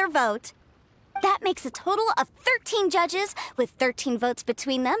cast their vote. That makes a total of 13 judges, with 13 votes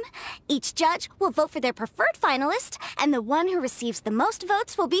between them. Each judge will vote for their preferred finalist, and the one who receives the most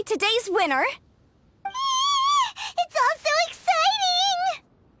votes will be today's winner. It's all so exciting!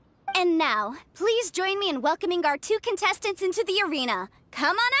 And now, please join me in welcoming our 2 contestants into the arena.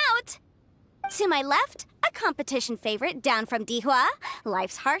 Come on out! To my left, a competition favorite down from Dihua.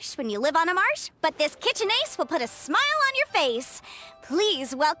 Life's harsh when you live on a marsh, but this kitchen ace will put a smile on your face.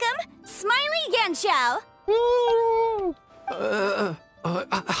 Please welcome Smiley Yanxiao.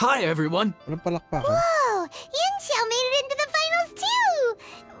 Hi, everyone. Whoa, Yanxiao made it into the finals too.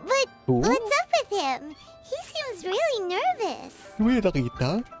 But what's up with him? He seems really nervous. May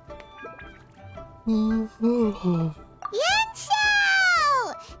nakita? Yanxiao!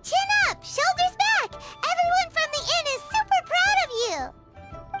 Chin up, shoulders back. Everyone from the inn is super proud of you.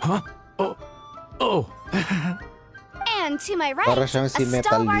 Huh? Oh. And to my right, Para a siyang si Metal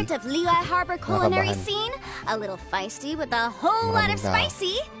stalwart Lee. of Lehigh Harbor culinary Nakabahan. scene, a little feisty with a whole lot of Maraming tao.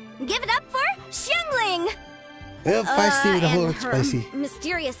 spicy. Give it up for Xiangling! Feisty with a whole lot of and spicy. her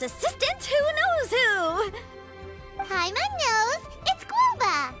mysterious assistant, who knows who? Paimon knows. It's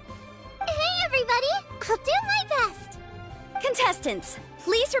Guoba. Hey, everybody! I'll do my best! Contestants,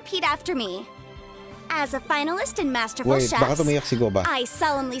 please repeat after me. As a finalist in Masterful Wait, baka Chefs, tumiyak si Guoba. I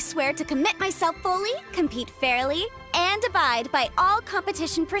solemnly swear to commit myself fully, compete fairly, and abide by all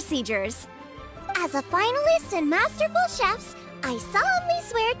competition procedures. As a finalist in Masterful Chefs, I solemnly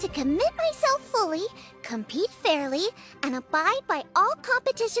swear to commit myself fully, compete fairly, and abide by all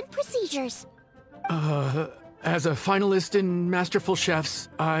competition procedures. As a finalist in Masterful Chefs,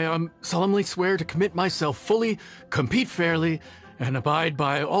 I solemnly swear to commit myself fully, compete fairly, and abide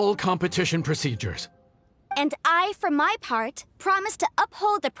by all competition procedures. And I, for my part, promise to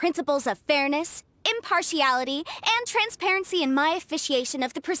uphold the principles of fairness, impartiality, and transparency in my officiation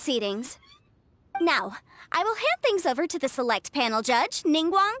of the proceedings. Now, I will hand things over to the select panel judge,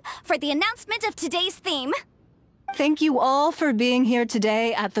 Ningguang, for the announcement of today's theme. Thank you all for being here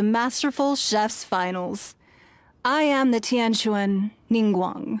today at the Masterful Chefs Finals. I am the Tianquan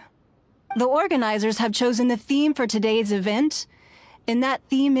Ningguang. The organizers have chosen the theme for today's event, and that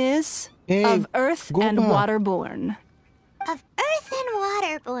theme is of Earth and Waterborn. Of Earth and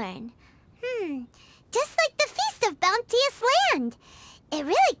Waterborn. Just like the Feast of Bounteous Land. It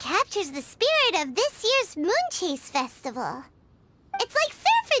really captures the spirit of this year's Moon Chase Festival. It's like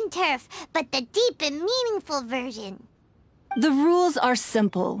surf and turf, but the deep and meaningful version. The rules are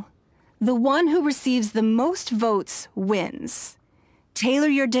simple. The one who receives the most votes wins. Tailor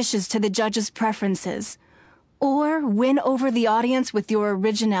your dishes to the judges' preferences, or win over the audience with your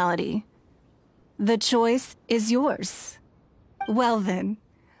originality. The choice is yours. Well then,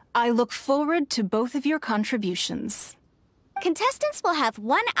 I look forward to both of your contributions. Contestants will have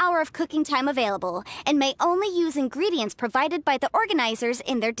 1 hour of cooking time available and may only use ingredients provided by the organizers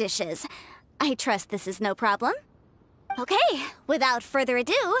in their dishes. I trust this is no problem. Okay, without further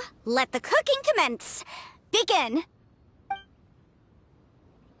ado, let the cooking commence. Begin!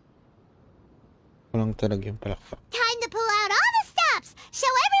 Walang talag yung palakpak. Time to pull out all the stops.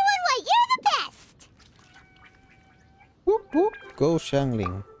 Show everyone why you're the best. Whoop whoop. Go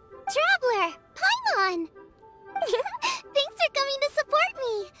Xiangling. Traveler, Paimon! Thanks for coming to support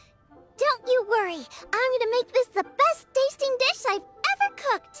me. Don't you worry, I'm gonna make this the best tasting dish I've ever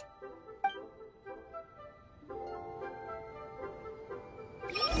cooked.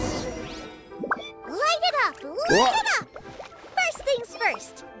 Light it up! Light it up! First things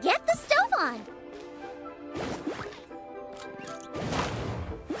first, get the stove on.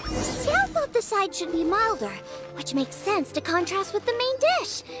 Xiao thought the side should be milder, which makes sense to contrast with the main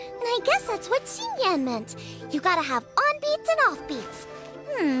dish. And I guess that's what Xinyan meant. You gotta have on-beats and off-beats.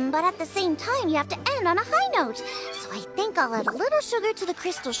 But at the same time, you have to end on a high note. So I think I'll add a little sugar to the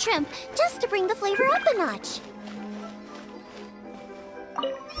crystal shrimp just to bring the flavor up a notch.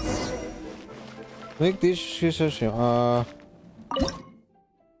 Make this shrimp.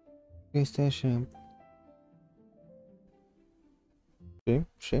 Taste the shrimp.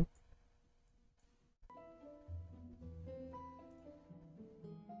 Shrimp.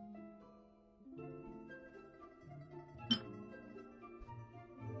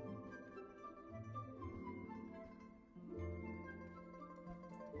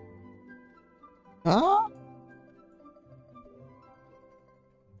 Huh?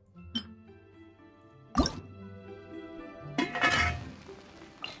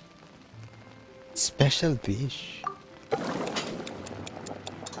 Special dish.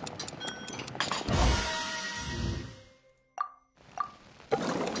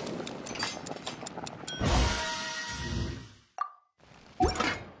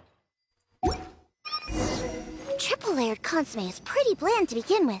 Triple-layered consomme is pretty bland to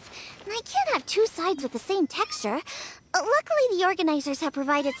begin with, and I can't have two sides with the same texture. Luckily, the organizers have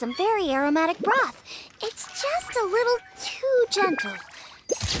provided some very aromatic broth. It's just a little too gentle.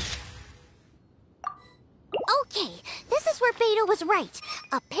 Okay, this is where Beto was right.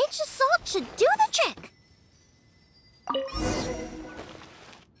 A pinch of salt should do the trick.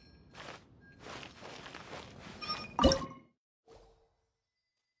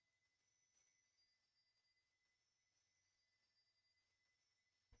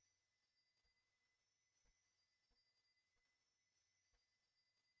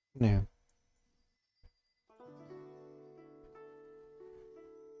 Yeah.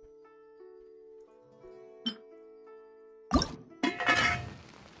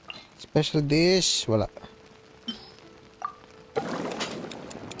 Special dish, wala.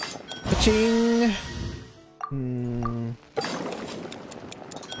 Ching!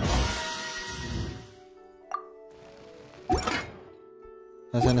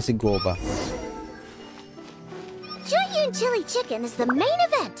 Nasaan na si Goba? Junyun chili chicken is the main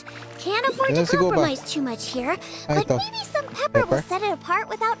event. Can't afford to compromise too much here, but maybe some pepper will set it apart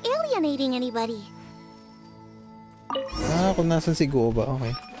without alienating anybody. Ah, kung nasan si Goba,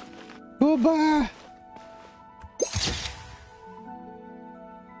 okay. Goba!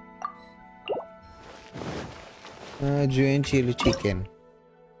 Junyun chili chicken.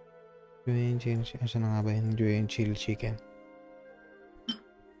 Junyun chili chicken. Asan na nga ba yung Junyun chili chicken?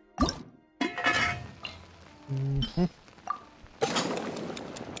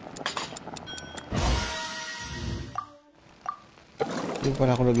 Hindi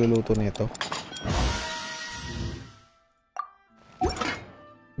pala ako nagluluto nito.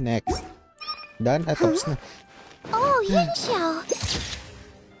 Next. Done? Tapos na. Oh, Yanxiao.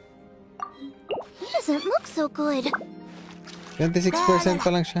 He doesn't look so good. 26% pa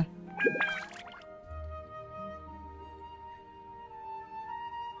lang siya.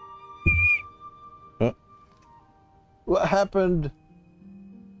 What happened?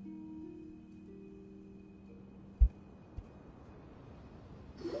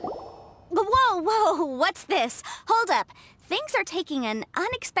 Whoa, what's this? Hold up. Things are taking an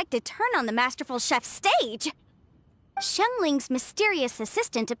unexpected turn on the Masterful Chef's stage. Xiangling's mysterious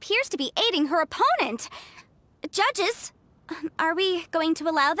assistant appears to be aiding her opponent. Judges, are we going to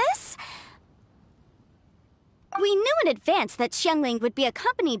allow this? We knew in advance that Xiangling would be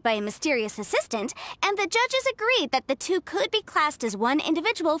accompanied by a mysterious assistant, and the judges agreed that the two could be classed as one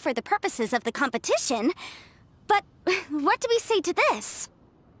individual for the purposes of the competition. But what do we say to this?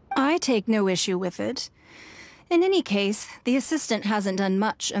 I take no issue with it. In any case, the assistant hasn't done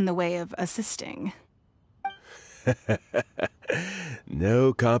much in the way of assisting.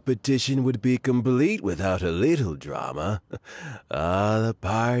 No competition would be complete without a little drama. All a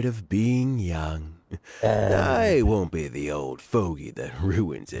part of being young. I won't be the old fogey that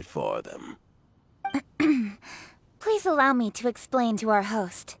ruins it for them. Please allow me to explain to our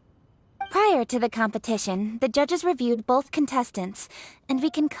host. Prior to the competition, the judges reviewed both contestants, and we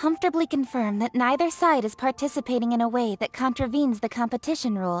can comfortably confirm that neither side is participating in a way that contravenes the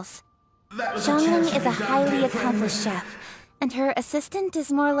competition rules. Xiangling is a highly accomplished chef, and her assistant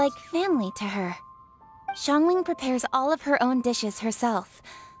is more like family to her. Xiangling prepares all of her own dishes herself.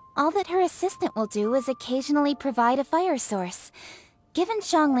 All that her assistant will do is occasionally provide a fire source. Given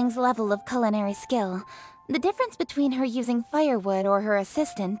Xiangling's level of culinary skill, the difference between her using firewood or her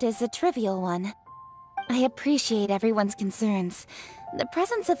assistant is a trivial one. I appreciate everyone's concerns. The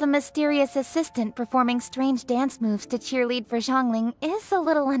presence of a mysterious assistant performing strange dance moves to cheerlead for Xiangling is a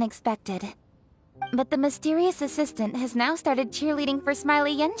little unexpected. But the mysterious assistant has now started cheerleading for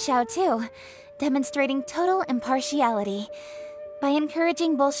Smiley Yanxiao too, demonstrating total impartiality. By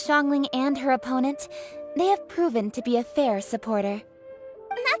encouraging both Xiangling and her opponent, they have proven to be a fair supporter.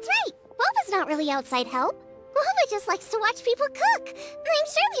 That's right! Boba's not really outside help. Boba just likes to watch people cook. I'm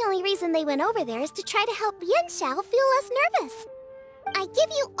sure the only reason they went over there is to try to help Yanxiao feel less nervous. I give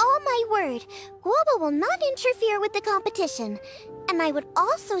you all my word, Guoba will not interfere with the competition. And I would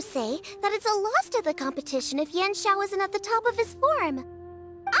also say that it's a loss to the competition if Yanxiao isn't at the top of his form.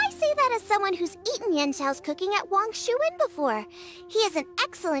 I say that as someone who's eaten Yanxiao's cooking at Wang Shuwen before. He is an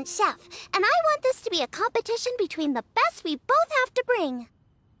excellent chef, and I want this to be a competition between the best we both have to bring.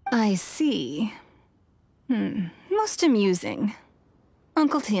 I see. Most amusing.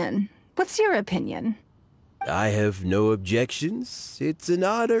 Uncle Tian, what's your opinion? I have no objections. It's an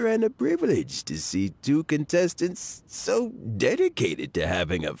honor and a privilege to see two contestants so dedicated to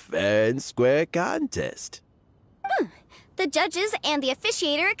having a fair and square contest. The judges and the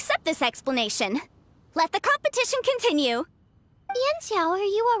officiator accept this explanation. Let the competition continue. Yanxiao, are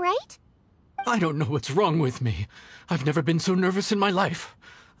you alright? I don't know what's wrong with me. I've never been so nervous in my life.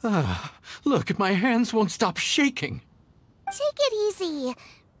 Look, my hands won't stop shaking. Take it easy.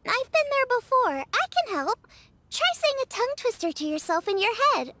 I've been there before. I can help. Try saying a tongue twister to yourself in your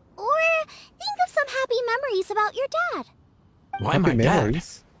head. Or think of some happy memories about your dad. Why my dad?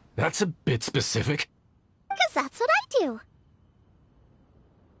 That's a bit specific. 'Cause that's what I do.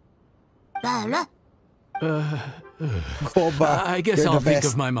 I guess I'll think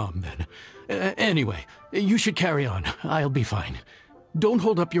of my mom then. Anyway, you should carry on. I'll be fine. Don't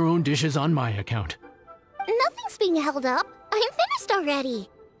hold up your own dishes on my account. Nothing's being held up. I'm finished already.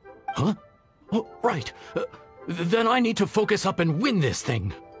 Huh? Oh, right. Then I need to focus up and win this thing.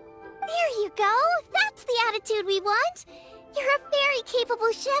 There you go. That's the attitude we want. You're a very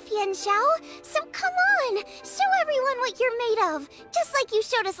capable chef, Yanxiao. So come on, show everyone what you're made of, just like you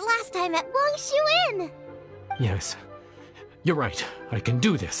showed us last time at Wangshu Inn. Yes, you're right. I can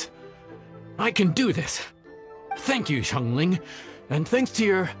do this. I can do this. Thank you, Xiangling. And thanks to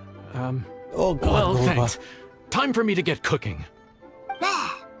your, oh God, well, thanks. Time for me to get cooking.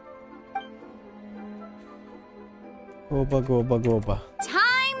 Goba.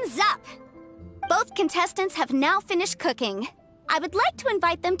 Time's up! Both contestants have now finished cooking. I would like to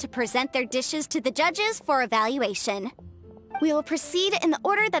invite them to present their dishes to the judges for evaluation. We will proceed in the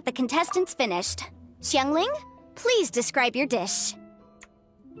order that the contestants finished. Xiangling, please describe your dish.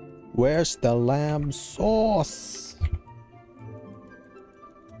 Where's the lamb sauce?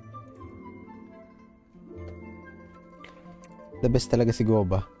 The best talaga si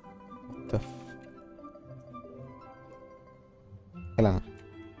Goba. What the kailangan.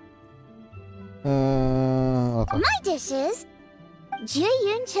 Okay. My dish is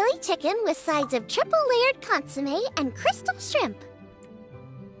Jiyun chili chicken with sides of triple-layered consomme and crystal shrimp.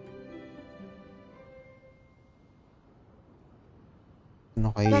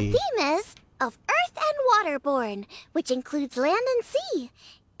 Okay. The theme is of Earth and Waterborne, which includes land and sea.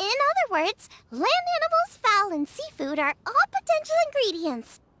 In other words, land animals, fowl, and seafood are all potential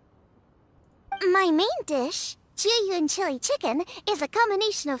ingredients. My main dish, Jiyun chili chicken, is a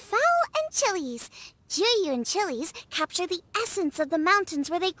combination of fowl and chilies. Jiyun chilies capture the essence of the mountains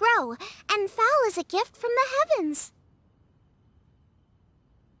where they grow, and fowl is a gift from the heavens.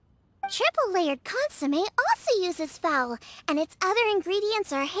 Triple-layered consomme also uses fowl, and its other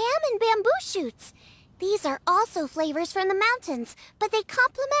ingredients are ham and bamboo shoots. These are also flavors from the mountains, but they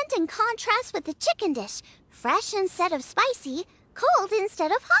complement and contrast with the chicken dish, fresh instead of spicy, cold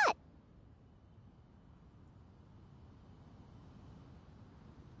instead of hot.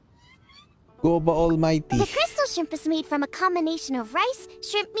 Goba Almighty. The crystal shrimp is made from a combination of rice,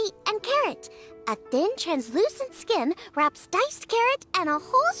 shrimp meat, and carrot. A thin, translucent skin wraps diced carrot and a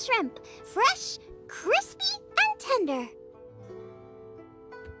whole shrimp, fresh, crispy, and tender.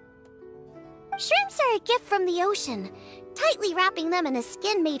 Shrimps are a gift from the ocean. Tightly wrapping them in a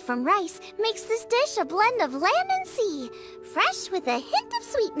skin made from rice makes this dish a blend of land and sea, fresh with a hint of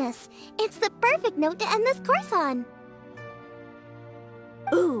sweetness. It's the perfect note to end this course on.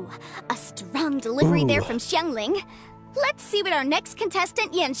 Ooh, a strong delivery there from Xiangling. Let's see what our next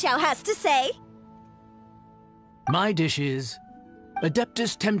contestant Yanxiao has to say. My dish is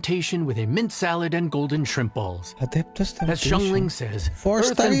Adeptus Temptation with a mint salad and golden shrimp balls. Adeptus Temptation. As Xiangling says,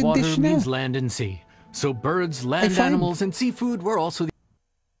 earth and water means land and sea. So birds, land animals, and seafood were also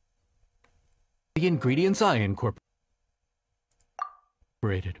the ingredients I incorporated.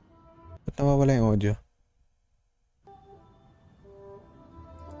 Ba't nawawala yung audio?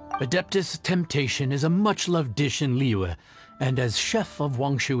 Adeptus Temptation is a much-loved dish in Liyue, and as chef of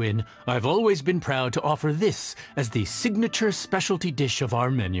Wangshu Inn, I've always been proud to offer this as the signature specialty dish of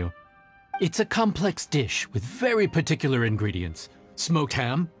our menu. It's a complex dish with very particular ingredients: smoked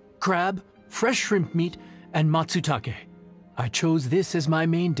ham, crab, fresh shrimp meat, and matsutake. I chose this as my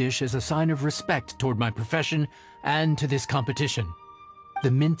main dish as a sign of respect toward my profession and to this competition. The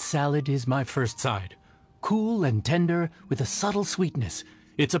mint salad is my first side, cool and tender with a subtle sweetness.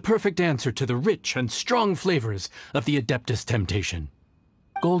 It's a perfect answer to the rich and strong flavors of the Adeptus Temptation.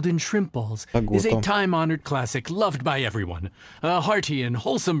 Golden shrimp balls is a time-honored classic loved by everyone. A hearty and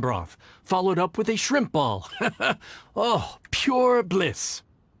wholesome broth, followed up with a shrimp ball. Oh, pure bliss.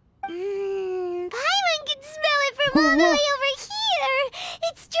 Paimon can smell it from all the way over here.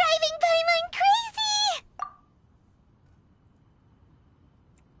 It's driving Paimon crazy.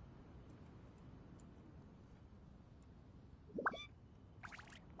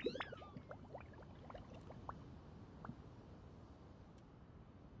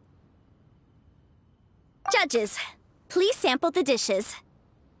 Judges, please sample the dishes.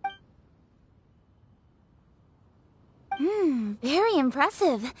 Very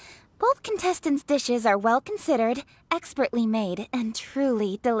impressive. Both contestants' dishes are well considered, expertly made, and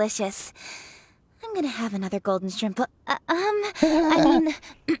truly delicious. I'm gonna have another golden shrimp. I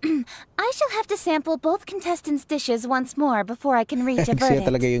shall have to sample both contestants' dishes once more before I can reach a verdict.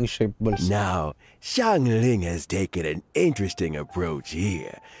 talaga yung shrimp balls. Now, Xiangling has taken an interesting approach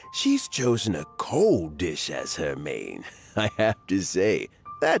here. She's chosen a cold dish as her main. I have to say,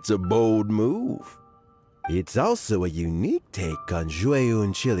 that's a bold move. It's also a unique take on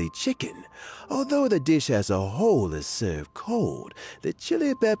Jueyun chili chicken. Although the dish as a whole is served cold, the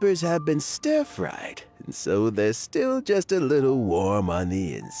chili peppers have been stir-fried, and so they're still just a little warm on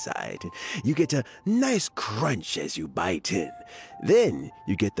the inside. You get a nice crunch as you bite in. Then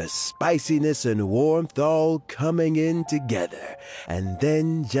you get the spiciness and warmth all coming in together, and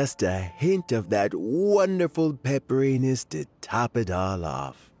then just a hint of that wonderful pepperiness to top it all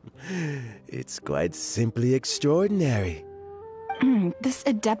off. It's quite simply extraordinary. This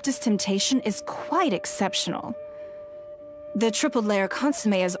Adeptus Temptation is quite exceptional. The triple layer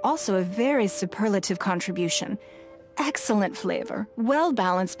consomme is also a very superlative contribution. Excellent flavor, well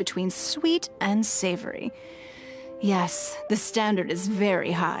balanced between sweet and savory. Yes, the standard is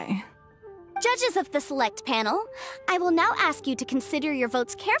very high. Judges of the select panel, I will now ask you to consider your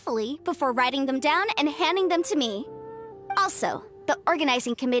votes carefully before writing them down and handing them to me. Also, the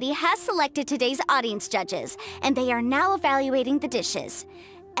organizing committee has selected today's audience judges, and they are now evaluating the dishes.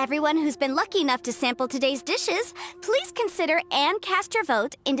 Everyone who's been lucky enough to sample today's dishes, please consider and cast your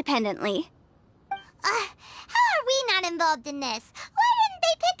vote independently. How are we not involved in this? Why didn't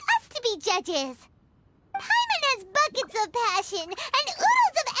they pick us to be judges? Paimon has buckets of passion and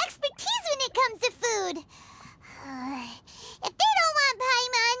oodles of expertise when it comes to food. If they don't want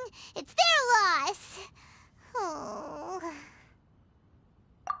Paimon, it's their loss. Oh.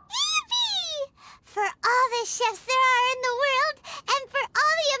 Yippee! For all the chefs there are in the world, and for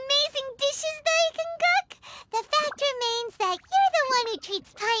all the amazing dishes they can cook, the fact remains that you're the one who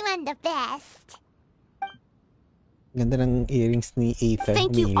treats Paimon the best. Ganda ng earrings ni Ethan.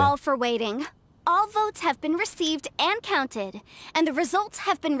 Thank you all for waiting. All votes have been received and counted, and the results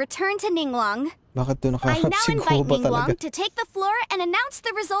have been returned to Ningguang. I now invite Ningguang to take the floor and announce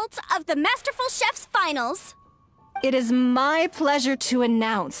the results of the Masterful Chef's finals. It is my pleasure to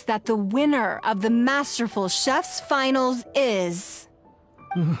announce that the winner of the Masterful Chef's finals is...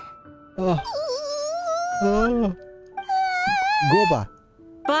 Goba.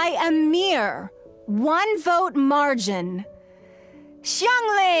 By a mere 1 vote margin,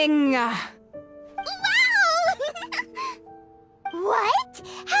 Xiangling! What?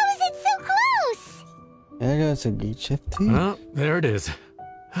 How is it so close? That's a good chef too. Well, there it is.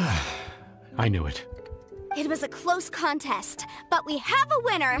 I knew it. It was a close contest, but we have a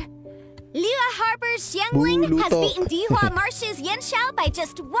winner. Liyue Harbor's Xiangling has beaten Dihua Marsh's Yanxiao by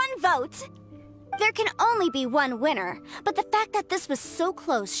just 1 vote. There can only be one winner, but the fact that this was so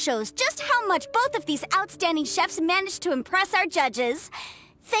close shows just how much both of these outstanding chefs managed to impress our judges.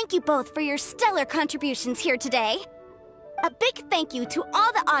 Thank you both for your stellar contributions here today. A big thank you to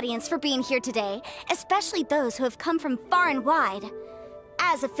all the audience for being here today, especially those who have come from far and wide.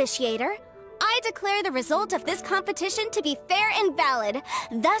 As officiator, I declare the result of this competition to be fair and valid,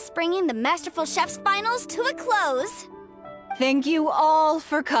 thus bringing the Masterful Chef's finals to a close. Thank you all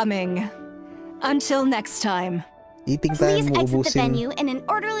for coming. Until next time. Please exit the venue in an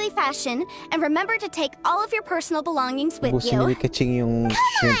orderly fashion, and remember to take all of your personal belongings with you. Yung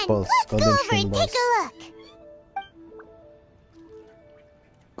shrimp balls, let's go over and take a look.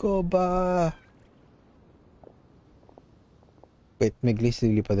 Goba. Wait, may glaze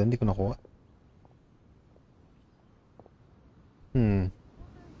lily pa doon, hindi ko nakuha.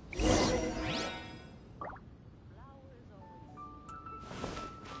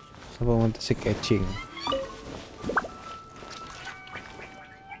 Saan pumunta si Ketching?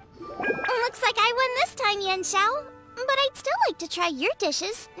 Looks like I won this time, Yanxiao. But I'd still like to try your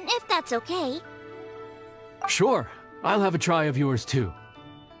dishes, if that's okay. Sure. I'll have a try of yours too.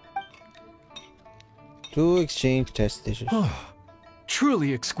 2 exchange test dishes.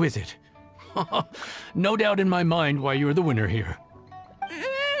 Truly exquisite. No doubt in my mind why you're the winner here.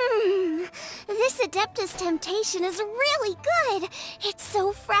 This Adeptus Temptation is really good. It's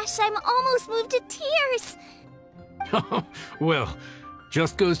so fresh, I'm almost moved to tears. Well,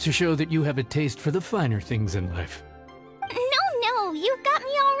 just goes to show that you have a taste for the finer things in life. No, you've got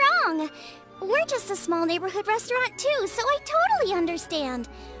me all wrong. We're just a small neighborhood restaurant too, so I totally understand.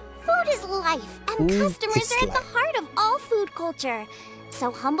 Food is life, and customers are at the heart of all food culture. So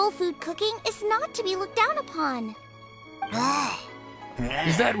humble food cooking is not to be looked down upon.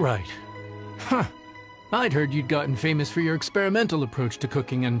 Is that right? Huh. I'd heard you'd gotten famous for your experimental approach to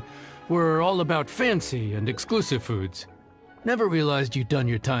cooking and were all about fancy and exclusive foods. Never realized you'd done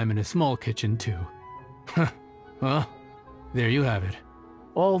your time in a small kitchen too. Well, there you have it.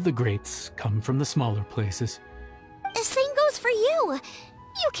 All the greats come from the smaller places. The same goes for you.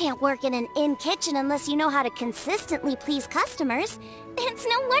 You can't work in an inn kitchen unless you know how to consistently please customers. It's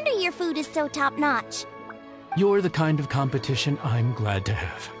no wonder your food is so top-notch. You're the kind of competition I'm glad to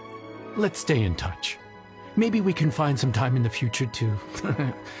have. Let's stay in touch. Maybe we can find some time in the future to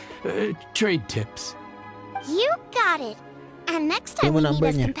trade tips. You got it. And next time we meet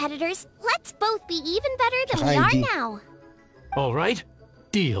as competitors, let's both be even better than we are now. All right,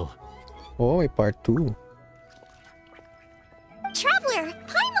 deal. Oh, may part 2. Traveler,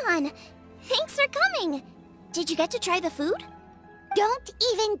 Paimon! Thanks for coming. Did you get to try the food? Don't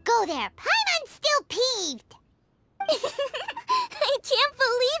even go there. Paimon's still peeved. I can't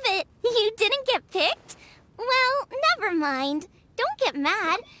believe it. You didn't get picked? Well, never mind. Don't get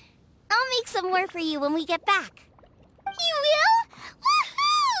mad. I'll make some more for you when we get back. You will?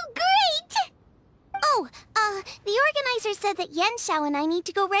 Woohoo! Great! Oh, the organizer said that Yenshao and I need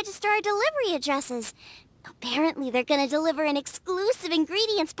to go register our delivery addresses. Apparently they're gonna deliver an exclusive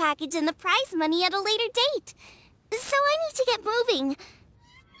ingredients package and the prize money at a later date. So I need to get moving.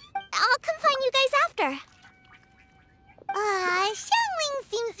 I'll come find you guys after. Xiangling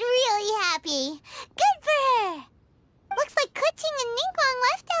seems really happy. Good for her. Looks like Kuching and Ningguang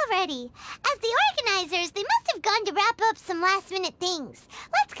left already. As the organizers, they must have gone to wrap up some last-minute things.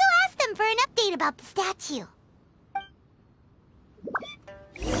 Let's go ask them for an update about the statue.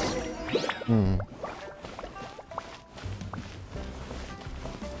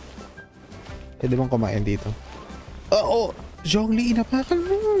 Pwede bang kumain dito? Oh! Zhongli, inapakan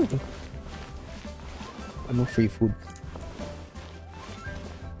mo! Ano free food?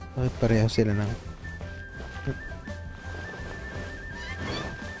 Bakit pareho sila ng...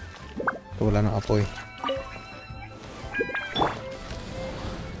 Wala ng apoy.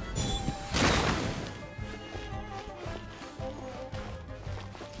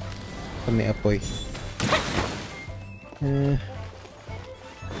 May apoy.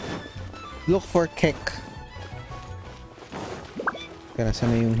 Look for kek. Kaya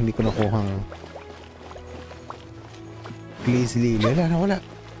sana yung hindi ko nakuhang glaze lily. Wala.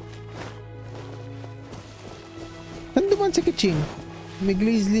 Nanduman sa kitchen. May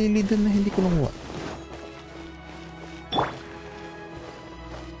glaze lily dun na hindi ko nakuha.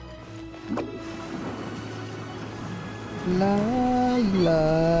 La la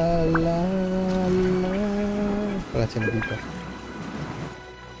la la. Wala sila dito.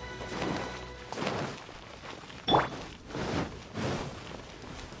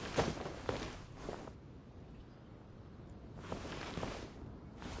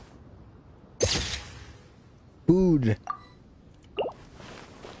 Food.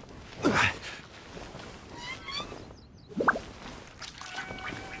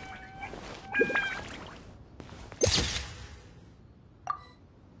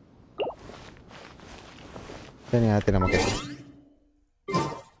 Saan natin naman kasi?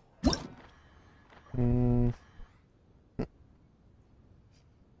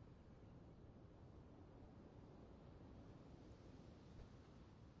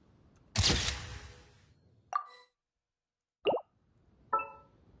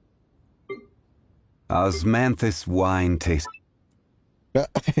 Osmanthus wine taste.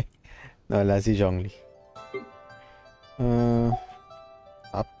 Nawala si Zhongli.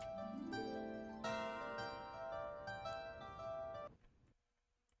 Up.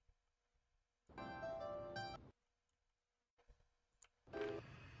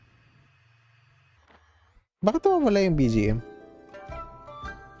 Bakit wala yung BGM?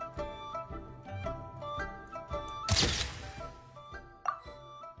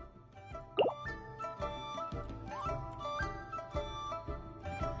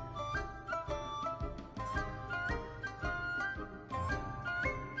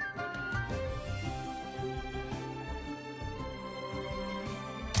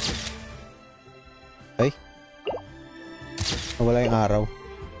 Ay, nawala yung araw.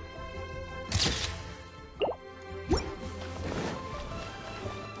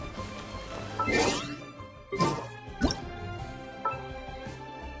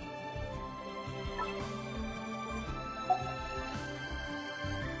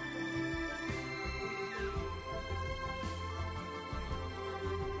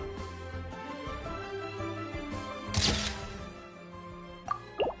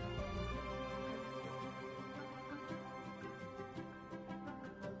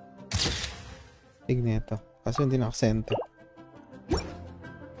 Tignan ito. Kasi hindi nakasento.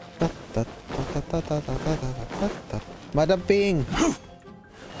 Madam Ping!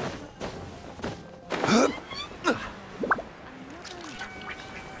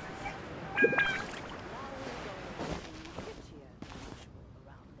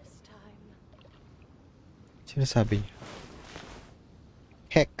 Sinasabi niya?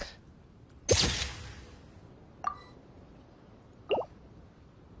 Heck.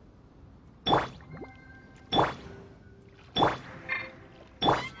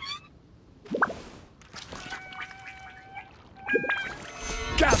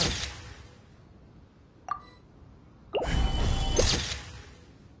 Gather!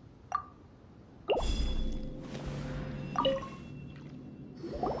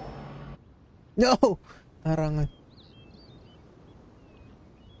 No! Harangan.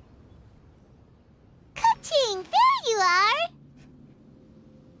 Kuching, there you are!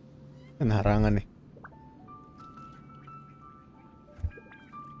 Harangan eh.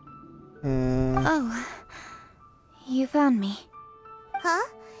 Oh, you found me. Huh?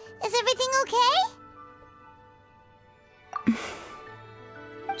 Is everything okay?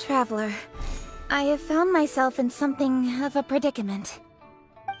 Traveler, I have found myself in something of a predicament.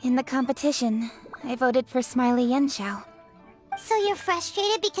 In the competition, I voted for Smiley Yenshao. So you're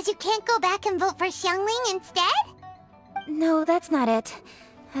frustrated because you can't go back and vote for Xiangling instead? No, that's not it.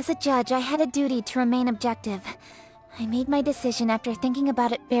 As a judge, I had a duty to remain objective. I made my decision after thinking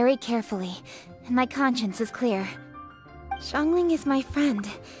about it very carefully, and my conscience is clear. Xiangling is my friend,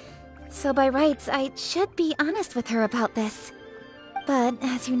 so by rights, I should be honest with her about this. But,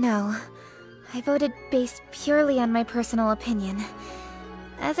 as you know, I voted based purely on my personal opinion.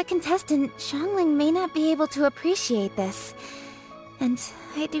 As a contestant, Xiangling may not be able to appreciate this, and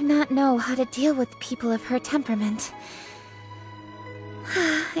I do not know how to deal with people of her temperament.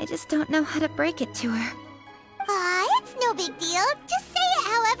 I just don't know how to break it to her. Aw, it's no big deal. Just say it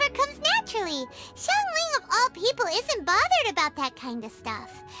however comes naturally. Xiangling of all people isn't bothered about that kind of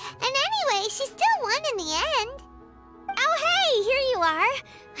stuff. And anyway, she still won in the end. Oh hey, here you are.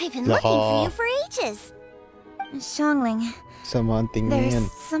 I've been looking for you for ages. Xiangling,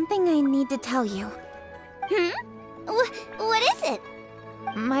 there's something I need to tell you. What is it?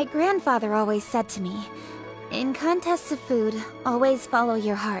 My grandfather always said to me, in contests of food, always follow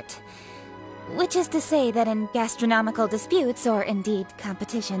your heart. Which is to say that in gastronomical disputes, or indeed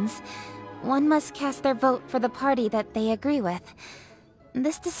competitions, one must cast their vote for the party that they agree with.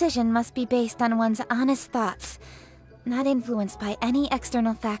 This decision must be based on one's honest thoughts, not influenced by any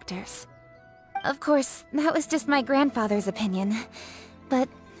external factors. Of course, that was just my grandfather's opinion, but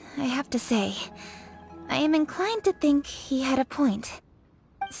I have to say, I am inclined to think he had a point.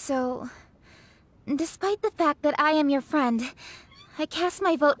 So, despite the fact that I am your friend, I cast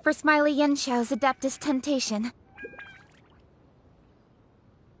my vote for Smiley Yenshao's Adeptus Temptation.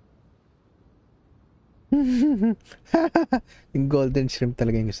 Yung golden shrimp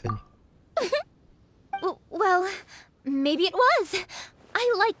talaga yung gusto niya. Well, maybe it was.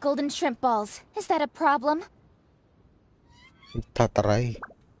 I like golden shrimp balls. Is that a problem? Tataray.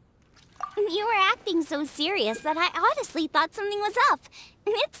 You were acting so serious that I honestly thought something was up.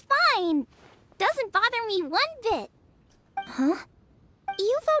 It's fine. Doesn't bother me one bit. Huh?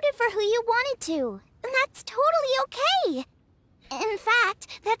 You voted for who you wanted to, and that's totally okay. In fact,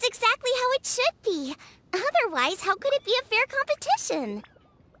 that's exactly how it should be. Otherwise, how could it be a fair competition?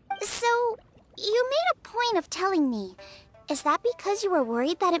 So, you made a point of telling me. Is that because you were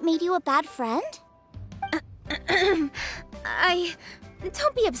worried that it made you a bad friend? Don't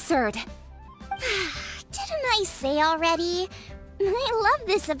be absurd. Didn't I say already? I love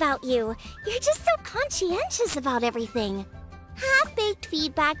this about you. You're just so conscientious about everything. Half-baked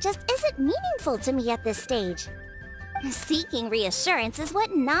feedback just isn't meaningful to me at this stage. Seeking reassurance is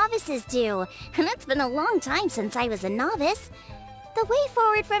what novices do, and it's been a long time since I was a novice. The way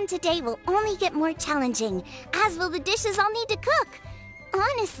forward from today will only get more challenging, as will the dishes I'll need to cook.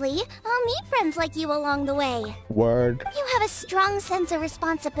 Honestly, I'll meet friends like you along the way. Word. You have a strong sense of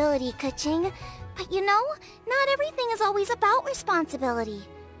responsibility, Kuching. But you know, not everything is always about responsibility.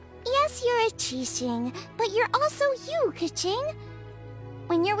 Yes, you're a Qixing, but you're also you, Kuching.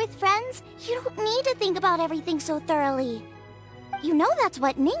 When you're with friends, you don't need to think about everything so thoroughly. You know that's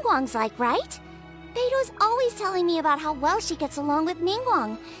what Ningguang's like, right? Beido's always telling me about how well she gets along with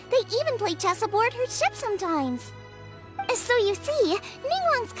Ningguang. They even play chess aboard her ship sometimes. So you see,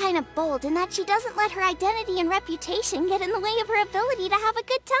 Ningguang's kind of bold in that she doesn't let her identity and reputation get in the way of her ability to have a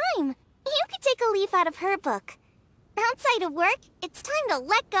good time. You could take a leaf out of her book. Outside of work, it's time to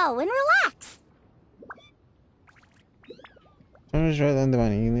let go and relax.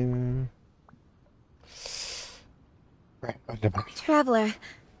 Traveler,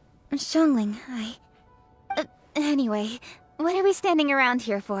 Xiangling, anyway, what are we standing around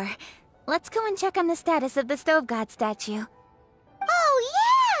here for? Let's go and check on the status of the Stove God statue. Oh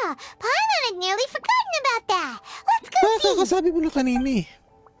yeah! Paimon had nearly forgotten about that. Let's go see. Kakasabi mo na kanina eh.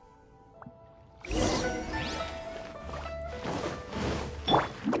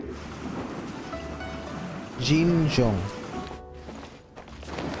 Jinjong.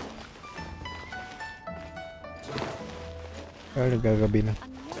 Nagagabi na.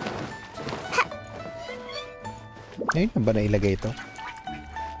 Ngayon na ba nailagay ito?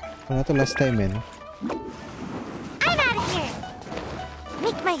 Ano to last time, eh, no? I'm out of here.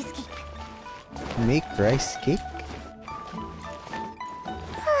 Make my escape. Make rice cake?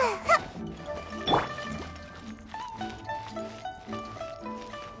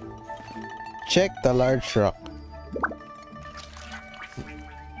 Check the large rock.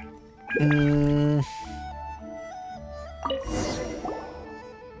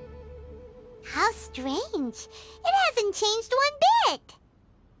 How strange. It hasn't changed one bit.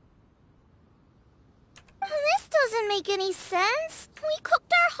 This doesn't make any sense. We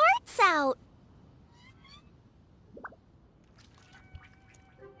cooked our hearts out.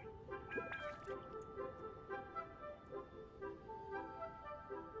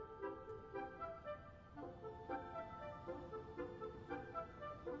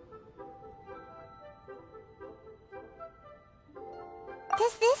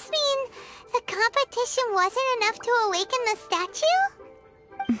 Does this mean the competition wasn't enough to awaken the statue?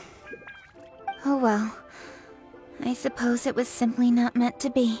 Oh well. I suppose it was simply not meant to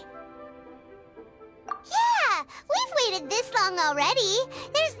be. Yeah, we've waited this long already.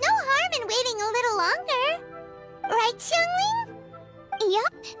 There's no harm in waiting a little longer. Right, Xiangling?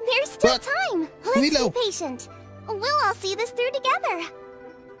 Yup, there's still What? time. Let's Milo. be patient. We'll all see this through together.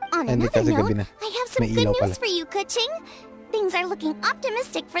 On Hindi another kasi gabi note, na. I have some May good ilaw news pala. for you, Kuching. Things are looking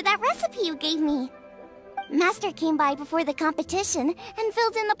optimistic for that recipe you gave me. Master came by before the competition and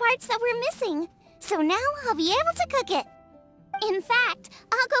filled in the parts that were missing. So now I'll be able to cook it. In fact,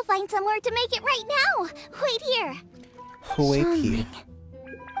 I'll go find somewhere to make it right now. Wait here. Wait here.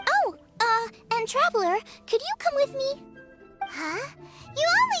 Oh, and Traveler, could you come with me? Huh? You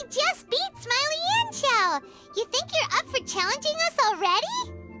only just beat Smiley Yanchow. You think you're up for challenging us already?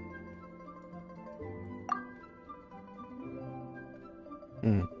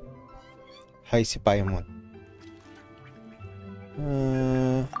 Hi, si Paimon.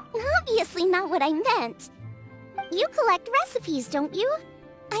 Obviously not what I meant. You collect recipes, don't you?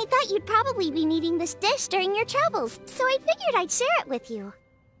 I thought you'd probably be needing this dish during your travels, so I figured I'd share it with you.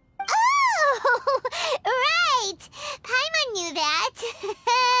 Oh, right! Paimon knew that.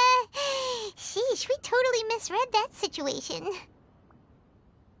 Sheesh, we totally misread that situation.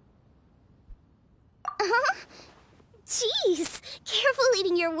 Huh? Jeez, careful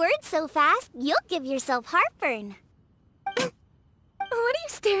eating your words so fast. You'll give yourself heartburn. What are you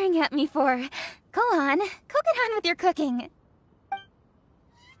staring at me for? Go on, go get on with your cooking.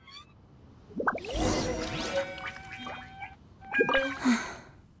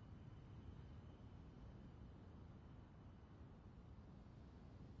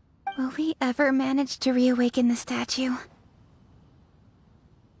 Will we ever manage to reawaken the statue?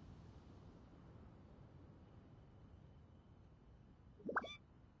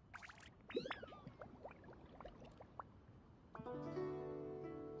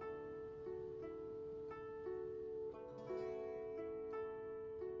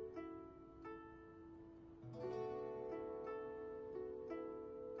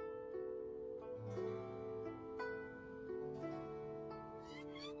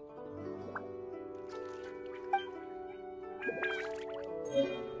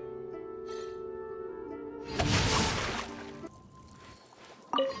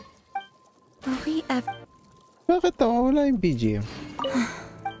 Will we ever... Bakit wala yung BGM?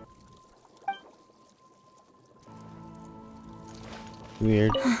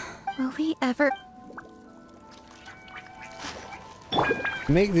 Weird. Will we ever...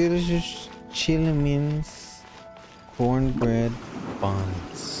 Make delicious chili beans, cornbread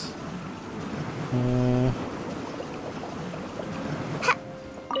buns.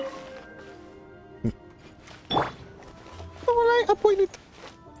 Wala yung apoy nito.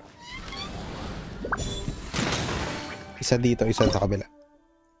 Isa dito, isa sa kabila.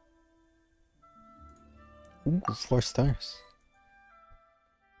 Ooh, 4 stars.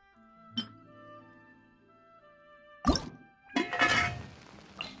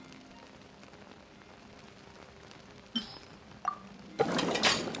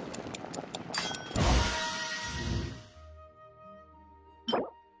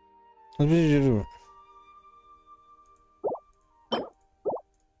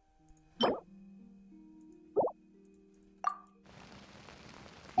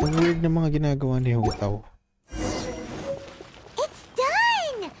 Ang weird na mga ginagawa ni Hutaw. It's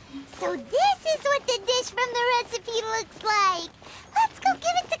done! So this is what the dish from the recipe looks like. Let's go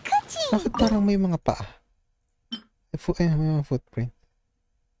give it to Kuching. Bakit parang may mga paa? May mga footprint.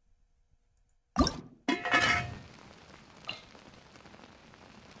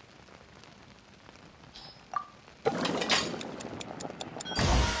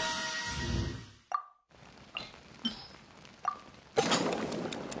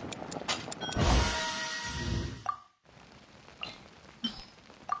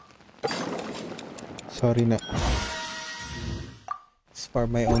 Sorry na. It's for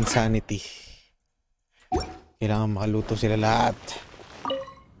my own sanity. Kailangan makaluto sila lahat.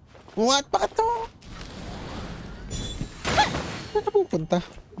 What? Bakit to? Saan na pupunta?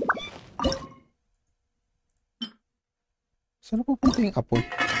 Saan na pupunta yung apoy?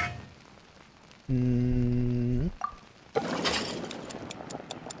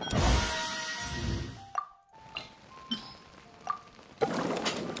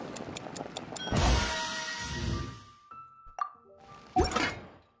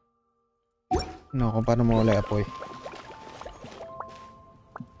 No, kung paano mawala yung apoy.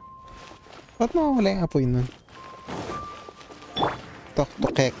 Ba't mawala yung apoy nun?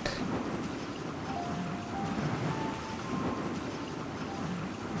 Tok-tokek.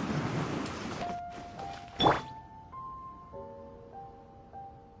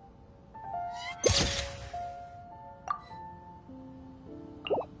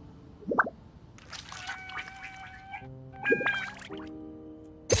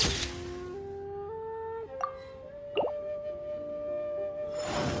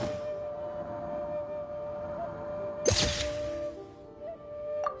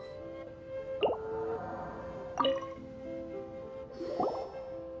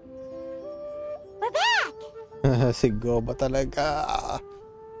 Si Goba talaga.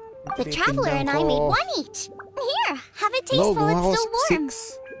 The traveler and I made one each. Here, have it taste while it's still warm.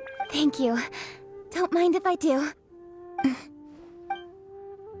 6. Thank you. Don't mind if I do.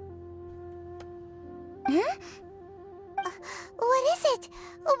 What is it?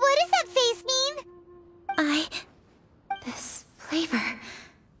 What does that face mean? This flavor.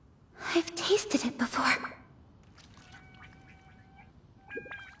 I've tasted it before.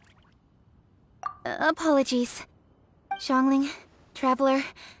 Apologies. Xiangling, Traveler,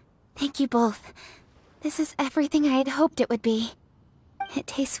 thank you both. This is everything I had hoped it would be. It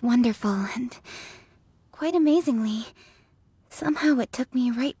tastes wonderful, and quite amazingly, somehow it took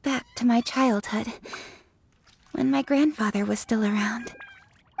me right back to my childhood, when my grandfather was still around.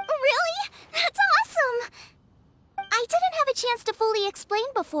 Really? That's awesome! I didn't have a chance to fully explain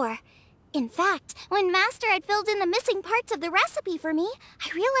before. In fact, when Master had filled in the missing parts of the recipe for me, I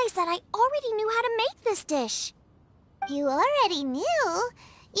realized that I already knew how to make this dish. You already knew?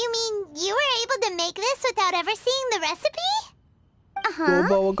 You mean you were able to make this without ever seeing the recipe? Uh-huh.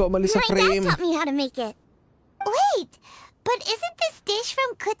 Huwag ka umalis sa frame. My dad taught me how to make it. Wait, but isn't this dish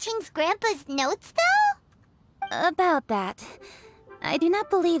from Kuching's grandpa's notes, though? About that, I do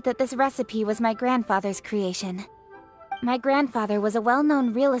not believe that this recipe was my grandfather's creation. My grandfather was a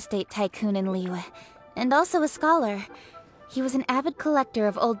well-known real estate tycoon in Liyue, and also a scholar. He was an avid collector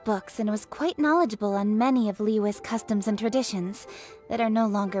of old books and was quite knowledgeable on many of Liyue's customs and traditions that are no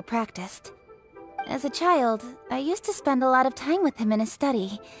longer practiced. As a child, I used to spend a lot of time with him in his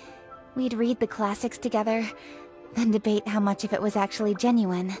study. We'd read the classics together, then debate how much of it was actually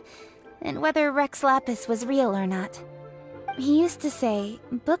genuine, and whether Rex Lapis was real or not. He used to say,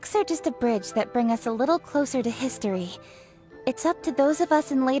 books are just a bridge that bring us a little closer to history. It's up to those of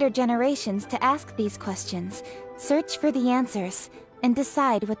us in later generations to ask these questions, search for the answers, and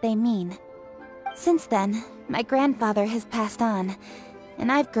decide what they mean. Since then, my grandfather has passed on,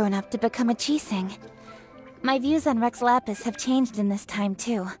 and I've grown up to become a Chising. My views on Rex Lapis have changed in this time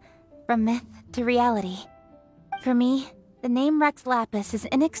too, from myth to reality. For me, the name Rex Lapis is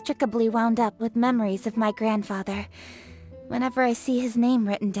inextricably wound up with memories of my grandfather. Whenever I see his name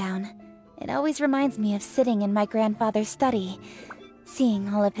written down, it always reminds me of sitting in my grandfather's study,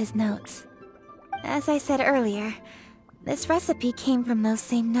 seeing all of his notes. As I said earlier, this recipe came from those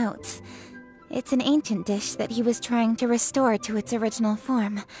same notes. It's an ancient dish that he was trying to restore to its original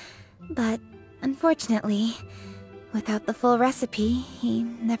form. But, unfortunately, without the full recipe, he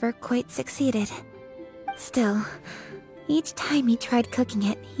never quite succeeded. Still, each time he tried cooking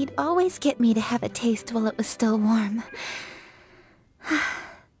it, he'd always get me to have a taste while it was still warm.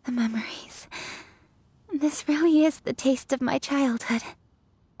 The memories. This really is the taste of my childhood.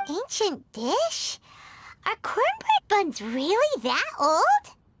 Ancient dish? Are cornbread buns really that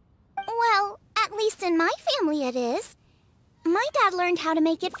old? Well, at least in my family it is. My dad learned how to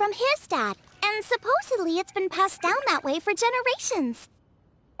make it from his dad, and supposedly it's been passed down that way for generations.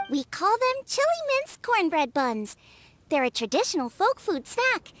 We call them chili minced cornbread buns. They're a traditional folk food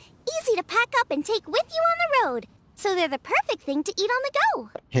snack, easy to pack up and take with you on the road. So they're the perfect thing to eat on the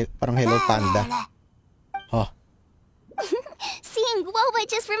go. Parang Hello Panda. Oh. Seeing Guoba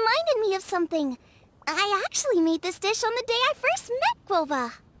just reminded me of something. I actually made this dish on the day I first met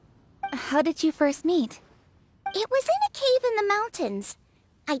Guoba. How did you first meet? It was in a cave in the mountains.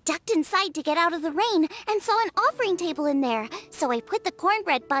 I ducked inside to get out of the rain and saw an offering table in there, so I put the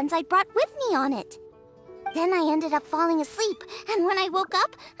cornbread buns I'd brought with me on it. Then I ended up falling asleep, and when I woke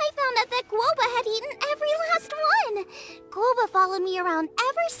up, I found out that Guoba had eaten every last one. Guoba followed me around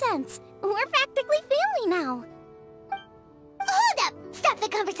ever since. We're practically family now. Hold up! Stop the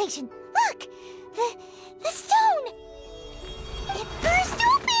conversation! Look! The stone! It burst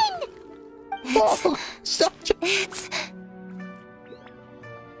open! It's...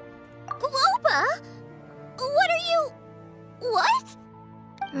 Guoba? What are you... What?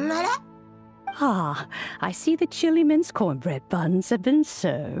 Mother? Ah, I see the chili mince cornbread buns have been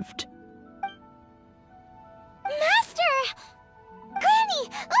served. Master! Granny,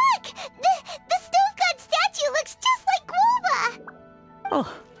 look! The stove god statue looks just like Guoba!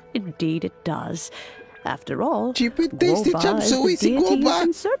 Oh, indeed it does. After all, tasty Guoba chop is suey the si deity you've Guoba.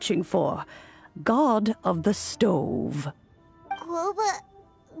 been searching for. God of the stove. Guoba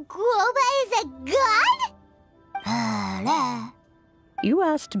is a god? You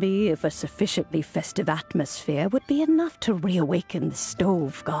asked me if a sufficiently festive atmosphere would be enough to reawaken the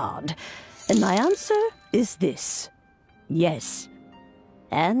stove god. And my answer is this. Yes.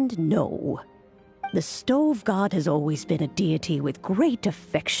 And no. The stove god has always been a deity with great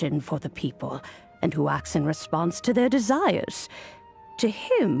affection for the people, and who acts in response to their desires. To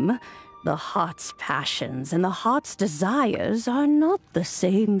him, the heart's passions and the heart's desires are not the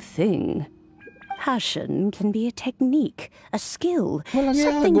same thing. Passion can be a technique, a skill,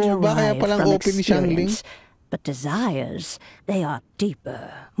 something derived from experience. But desires, they are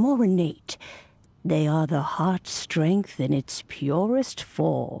deeper, more innate. They are the heart's strength in its purest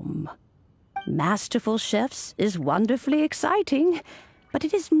form. Masterful chefs is wonderfully exciting, but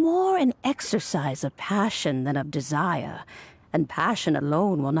it is more an exercise of passion than of desire. And passion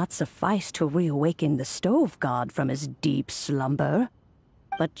alone will not suffice to reawaken the stove god from his deep slumber.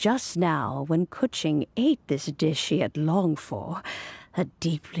 But just now, when Kuching ate this dish he had longed for, a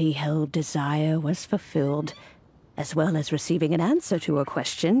deeply held desire was fulfilled. As well as receiving an answer to a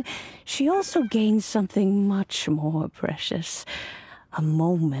question, she also gained something much more precious. A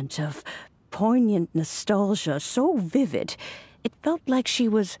moment of poignant nostalgia so vivid, it felt like she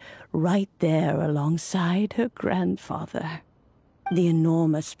was right there alongside her grandfather. The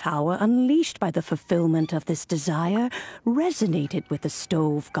enormous power unleashed by the fulfillment of this desire resonated with the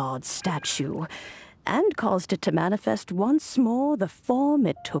stove god's statue, and caused it to manifest once more the form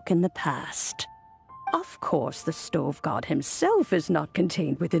it took in the past. Of course, the stove god himself is not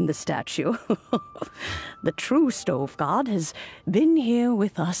contained within the statue. The true stove god has been here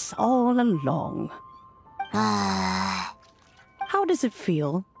with us all along. How does it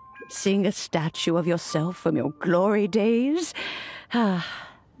feel, seeing a statue of yourself from your glory days?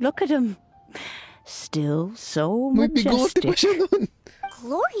 Look at him. Still so majestic.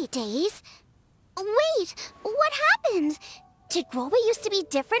 Glory days? Wait, what happened? Did Guoba used to be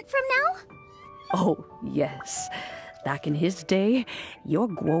different from now? Oh, yes. Back in his day, your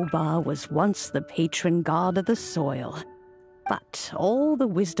Guoba was once the patron god of the soil. But all the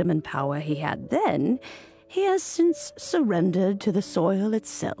wisdom and power he had then, he has since surrendered to the soil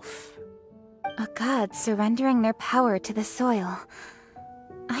itself. A god surrendering their power to the soil.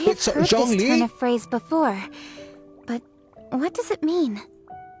 I have heard this turn of phrase before, but what does it mean?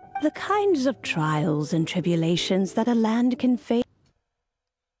 The kinds of trials and tribulations that a land can face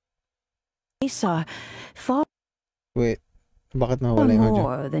are far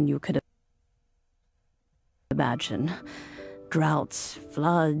more than you could imagine. Droughts,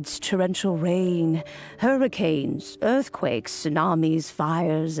 floods, torrential rain, hurricanes, earthquakes, tsunamis,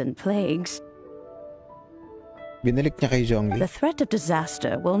 fires, and plagues. Binalik niya kay Zhongli. The threat of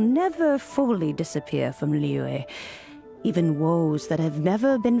disaster will never fully disappear from Liyue. Even woes that have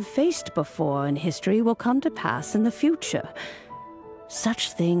never been faced before in history will come to pass in the future.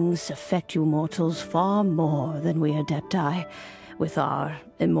 Such things affect you mortals far more than we Adepti, with our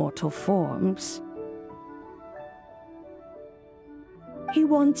immortal forms. He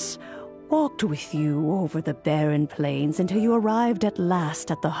once walked with you over the barren plains until you arrived at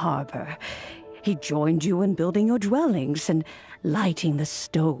last at the harbor. He joined you in building your dwellings and lighting the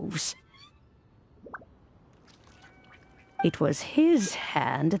stoves. It was his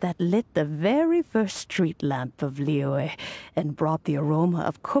hand that lit the very first street lamp of Liyue and brought the aroma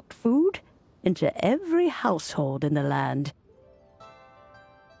of cooked food into every household in the land.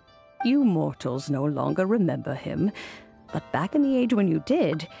 You mortals no longer remember him, but back in the age when you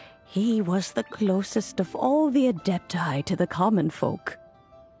did, he was the closest of all the Adepti to the common folk.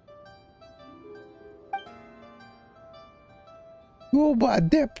 Guoba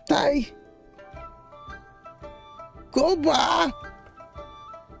Adepti! Guoba!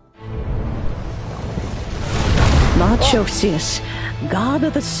 Marchosius, god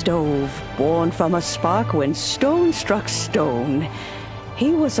of the stove, born from a spark when stone struck stone. He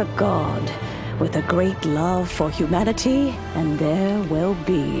was a god with a great love for humanity and their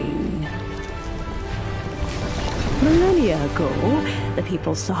well-being. Millennia ago, the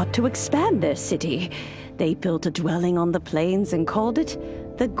people sought to expand their city. They built a dwelling on the plains and called it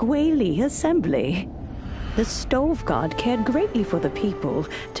the Gweli Assembly. The stove god cared greatly for the people,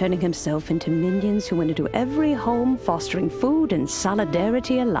 turning himself into minions who went into every home, fostering food and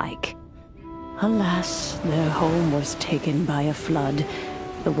solidarity alike. Alas, their home was taken by a flood.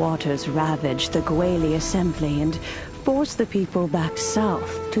 The waters ravaged the Gweli Assembly and forced the people back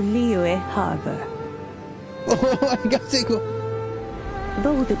south to Liyue Harbor.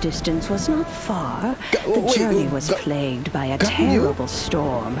 Though the distance was not far, the journey was plagued by a terrible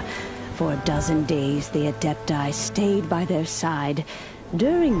storm. For a dozen days, the Adepti stayed by their side.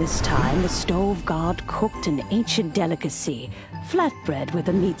 During this time, the stove god cooked an ancient delicacy, flatbread with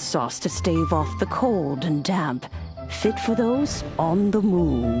a meat sauce to stave off the cold and damp, fit for those on the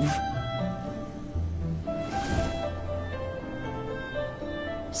move.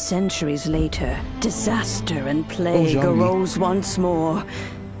 Centuries later, disaster and plague arose once more.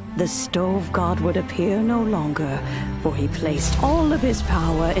 The stove god would appear no longer, for he placed all of his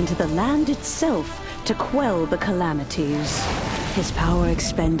power into the land itself to quell the calamities. His power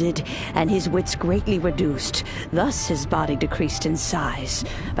expended, and his wits greatly reduced. Thus his body decreased in size.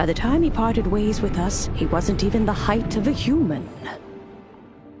 By the time he parted ways with us, he wasn't even the height of a human.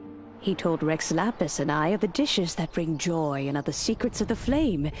 He told Rex Lapis and I of the dishes that bring joy and of the secrets of the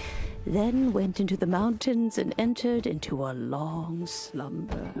flame, then went into the mountains and entered into a long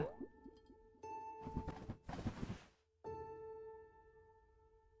slumber.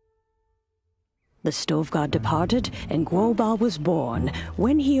 The stove god departed, and Guoba was born.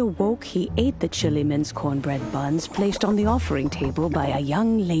 When he awoke, he ate the chilimen's cornbread buns placed on the offering table by a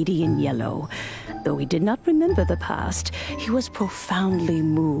young lady in yellow. Though he did not remember the past, he was profoundly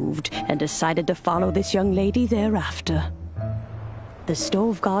moved and decided to follow this young lady thereafter. The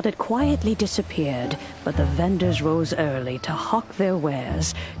stove god had quietly disappeared, but the vendors rose early to hawk their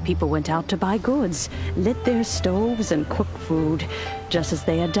wares. People went out to buy goods, lit their stoves, and cooked food, just as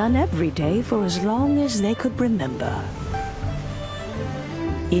they had done every day for as long as they could remember.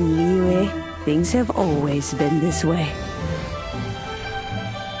 In Liyue, things have always been this way.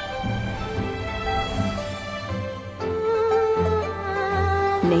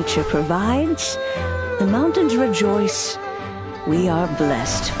 Nature provides, the mountains rejoice. We are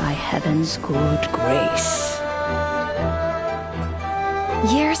blessed by heaven's good grace.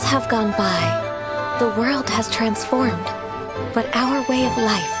 Years have gone by. The world has transformed, but our way of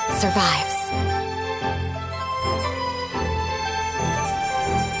life survives.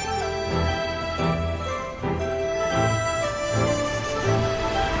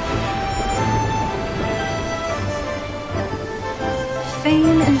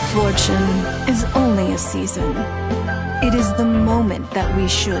 Fame and fortune is only a season. It is the moment that we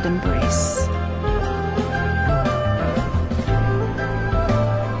should embrace.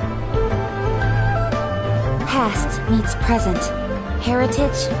 Past meets present.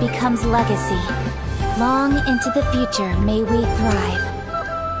 Heritage becomes legacy. Long into the future may we thrive.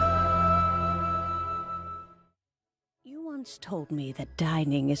 You once told me that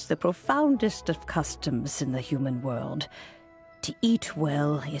dining is the profoundest of customs in the human world. To eat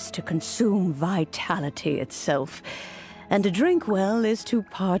well is to consume vitality itself, and to drink well is to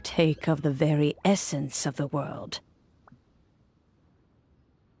partake of the very essence of the world.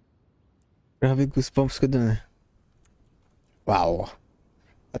 Grabe, goosebumps ko dun eh. Wow.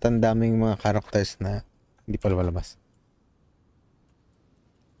 At ang daming mga characters na hindi pa lumalabas.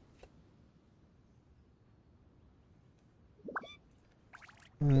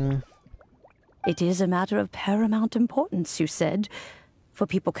 It is a matter of paramount importance, you said, for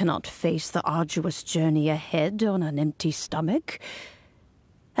people cannot face the arduous journey ahead on an empty stomach.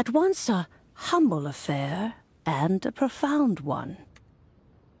 At once a humble affair and a profound one.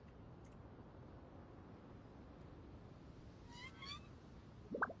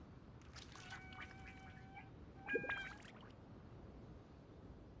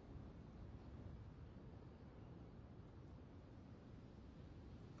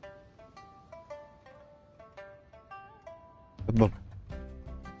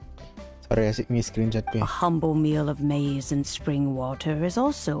 Sorry, I see screenshot ko. A humble meal of maize and spring water is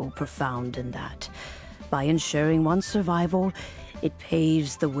also profound in that. By ensuring one's survival, it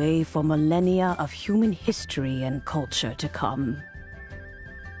paves the way for millennia of human history and culture to come.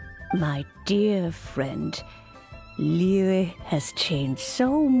 My dear friend, Liyue has changed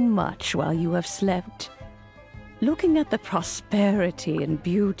so much while you have slept. looking at the prosperity and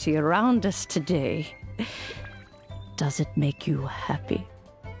beauty around us today, does it make you happy?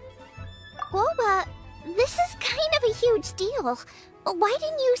 Guoba, this is kind of a huge deal. Why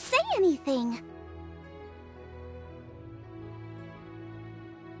didn't you say anything?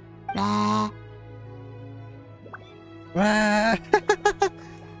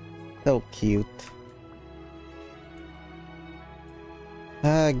 So cute.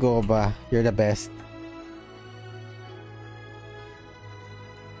 Goba, you're the best.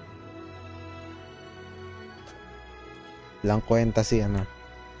 Lang kwenta si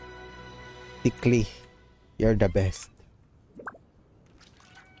Tikli, you're the best.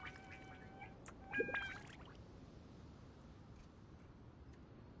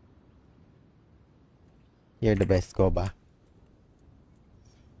 You're the best, Goba.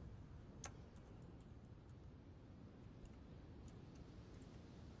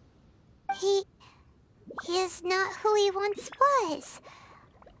 He is not who he once was.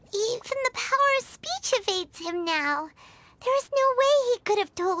 Even the power of speech evades him now. There is no way he could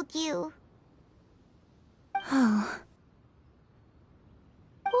have told you. Oh.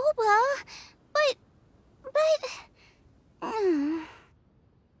 Guoba, but...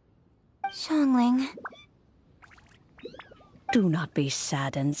 Xiangling. Do not be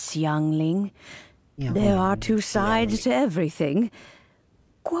saddened, Xiangling. There are two sides to everything.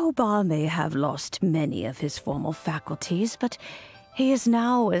 Guoba may have lost many of his formal faculties, but he is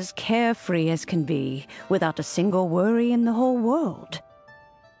now as carefree as can be, without a single worry in the whole world.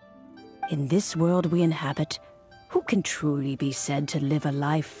 In this world we inhabit, who can truly be said to live a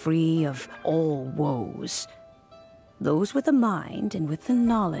life free of all woes? Those with a mind and with the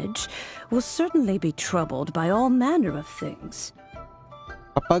knowledge will certainly be troubled by all manner of things.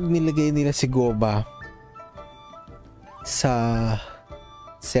 Kapag nilagay nila si Guoba sa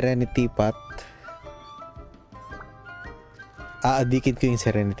Serenity Pot, aadikin ko yung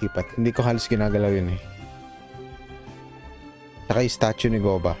Serenity Pot. Hindi ko halos ginagalaw yun eh. Saka yung statue ni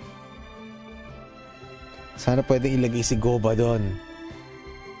Guoba. Sana pwedeng ilagay si Guoba doon.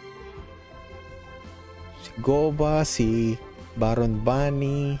 Si Guoba, si Baron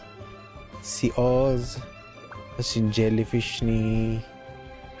Bunny, si Oz, si jellyfish ni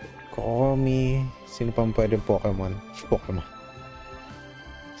Kokomi. Sino pang pwedeng Pokemon?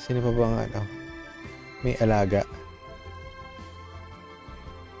 Sino pa bang may alaga?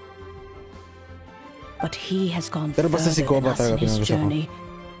 But he has gone further than us in his journey.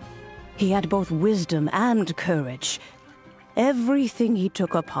 He had both wisdom and courage. Everything he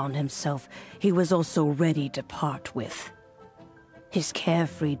took upon himself, he was also ready to part with. His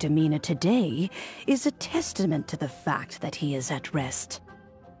carefree demeanor today is a testament to the fact that he is at rest.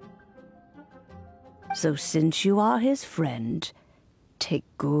 So since you are his friend, take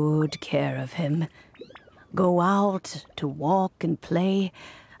good care of him. Go out to walk and play.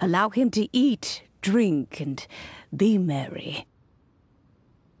 Allow him to eat, drink, and be merry.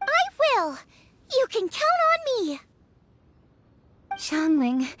 I will! You can count on me!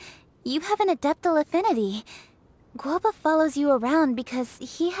 Xiangling, you have an adeptal affinity. Guoba follows you around because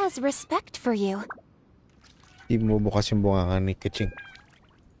he has respect for you. Di mo bukas yung bunganga ni Kaching.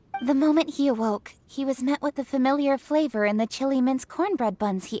 The moment he awoke, he was met with a familiar flavor in the chili mince cornbread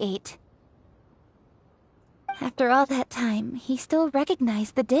buns he ate. After all that time, he still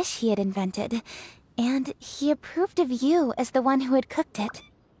recognized the dish he had invented, and he approved of you as the one who had cooked it.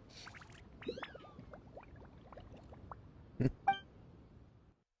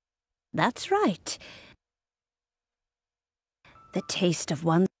 That's right. The taste of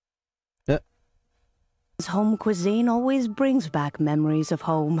one's home cuisine always brings back memories of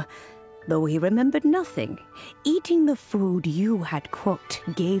home. Though he remembered nothing, eating the food you had cooked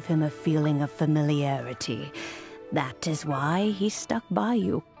gave him a feeling of familiarity. That is why he stuck by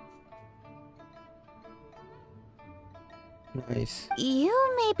you. Nice. You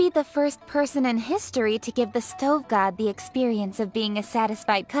may be the first person in history to give the stove god the experience of being a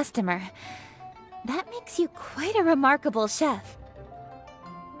satisfied customer. That makes you quite a remarkable chef.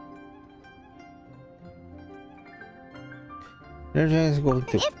 If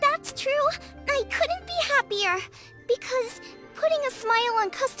that's true, I couldn't be happier. Because putting a smile on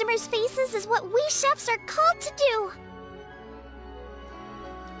customers' faces is what we chefs are called to do.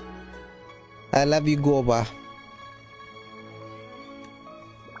 I love you, Guoba.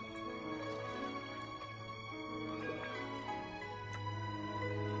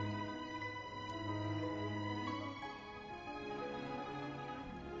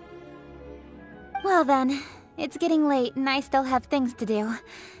 Well then, it's getting late and I still have things to do.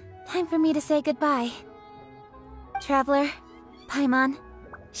 Time for me to say goodbye. Traveler, Paimon,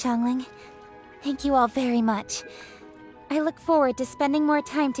 Xiangling, Thank you all very much. I look forward to spending more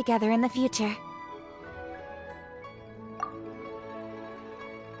time together in the future.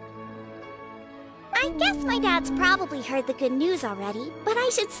 I guess my dad's probably heard the good news already, but I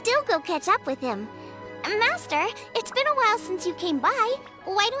should still go catch up with him. Master, it's been a while since you came by.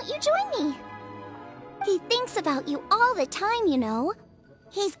 Why don't you join me? He thinks about you all the time, you know.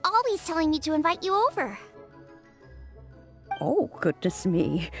 He's always telling me to invite you over. Oh, goodness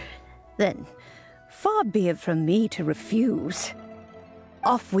me. Then, far be it from me to refuse.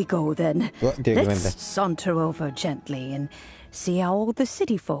 Off we go, then. Let's saunter over gently and see how all the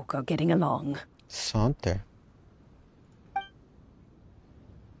city folk are getting along. Saunter?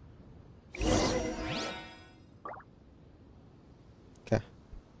 Okay.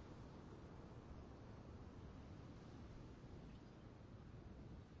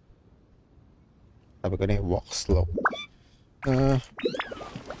 Sabi ko na yung walk slow.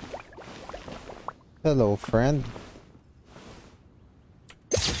 Hello, friend.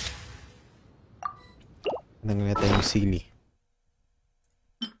 Nangyayata yung sili.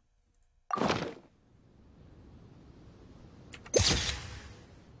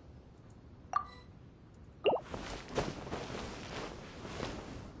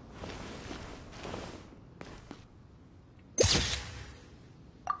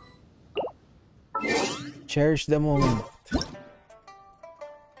 Cherish the moment.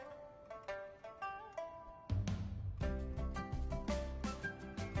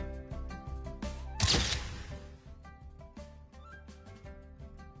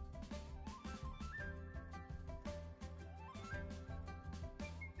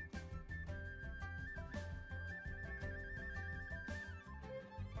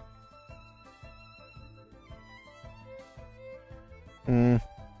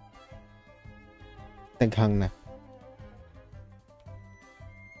 Naghang na.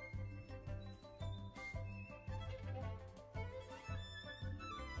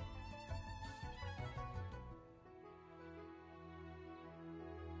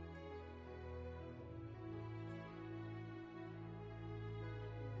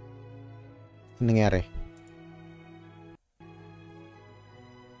 Ano nangyari?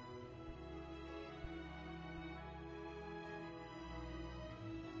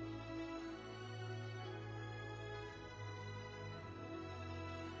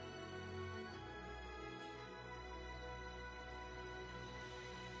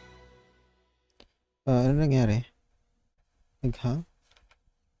 Ano nangyari? Naghang?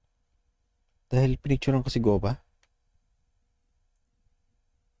 Dahil pinicturean ko si Goba?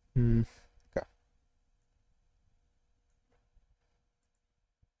 Okay.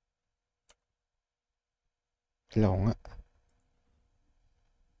 Hello nga.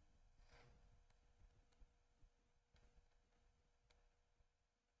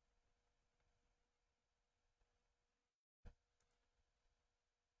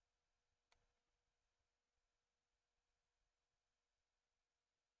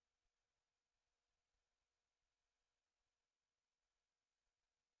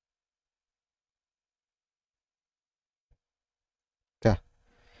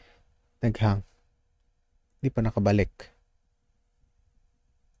 Naghang. Hindi pa nakabalik.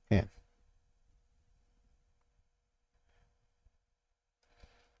 Ayan.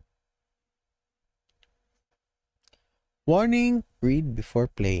 Warning, read before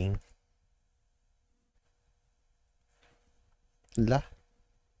playing. La.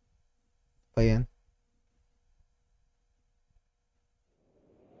 Pa yan?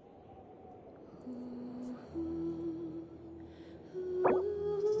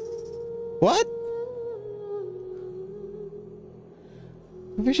 What?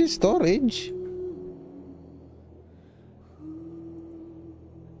 Sufficient storage?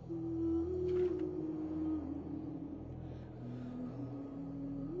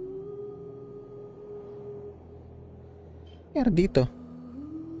 Nangyari dito?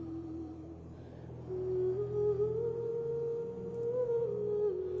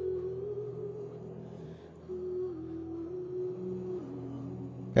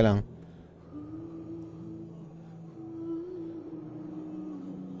 Kailang.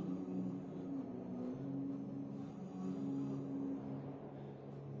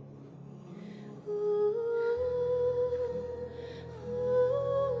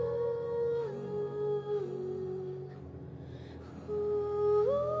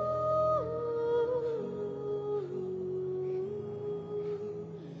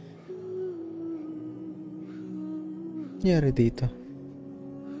 Nangyari dito?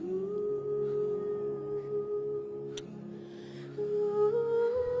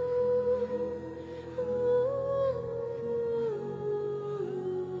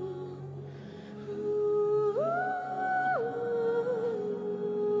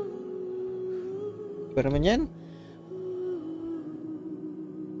 pa naman yan.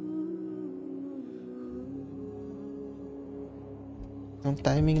 Ang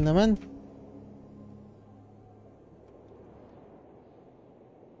timing naman.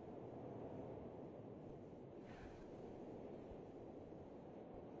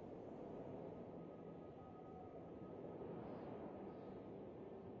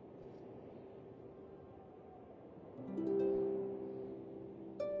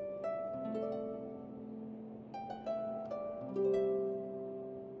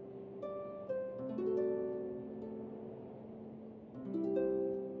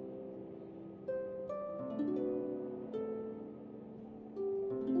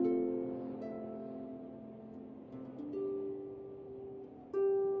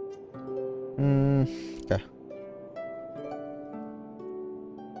 Okay.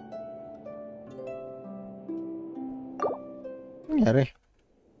 Nangyari?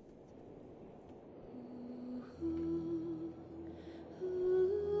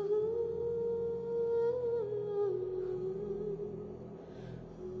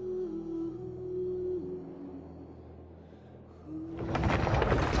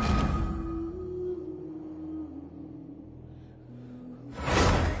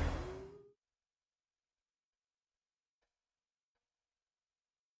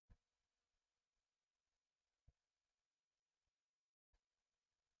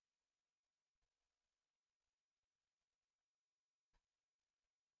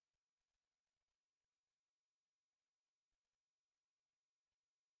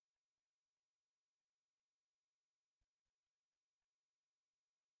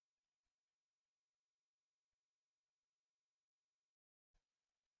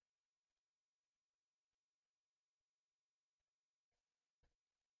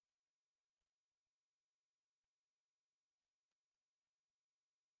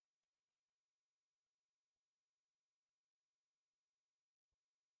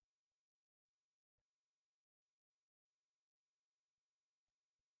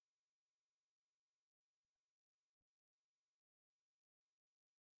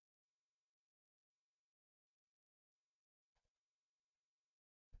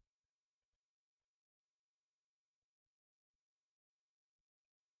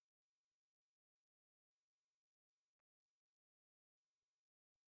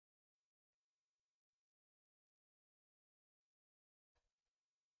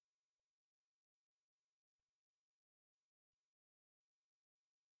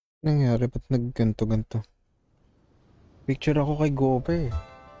 Nangyari? Ba't nagganto-ganto? Picture ako kay Gope eh.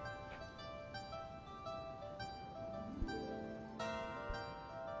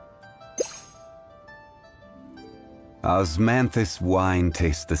 Osmanthus wine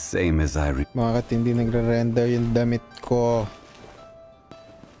tastes the same as I Bakit hindi nagre-render yung damit ko?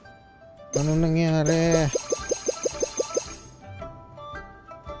 Ano nangyari?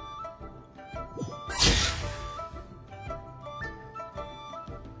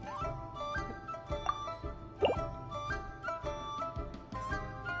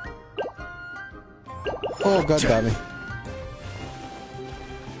 Oh god, dami.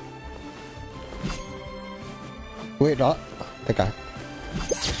 Wait, teka.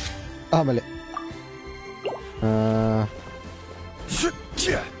 Mali.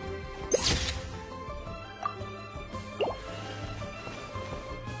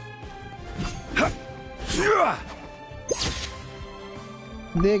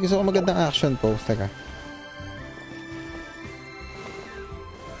 Hindi, gusto ko magandang action pose. Teka.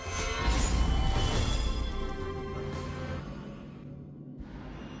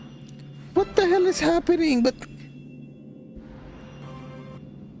 What the hell is happening? Ba't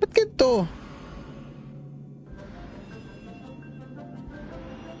ganito?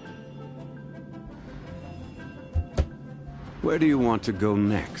 Where do you want to go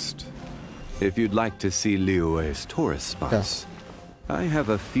next? If you'd like to see Liyue's tourist spots, I have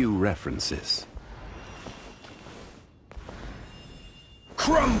a few references.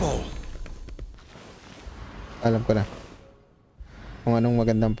 Crumble! Alam ko na kung anong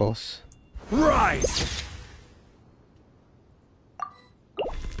magandang pose. Rise!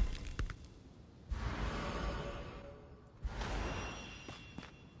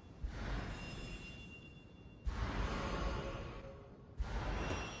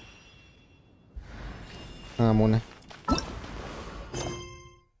 Muna.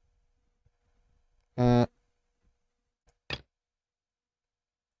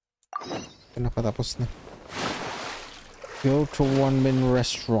 Napatapos na. Go to one-man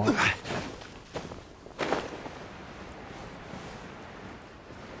restaurant.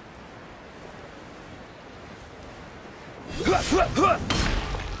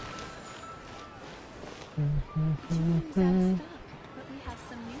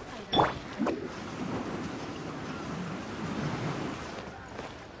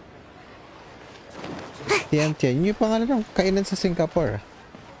 Tiyan, yun yung pangalan ng kainan sa Singapore.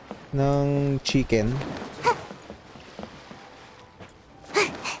 Ng chicken.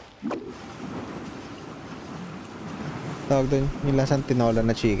 Tawag doon, yung lasang tinola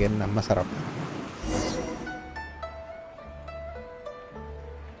na chicken na masarap.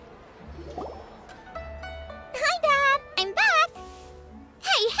 Hi, Dad! I'm back!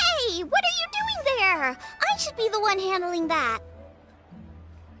 Hey, hey! What are you doing there? I should be the one handling that.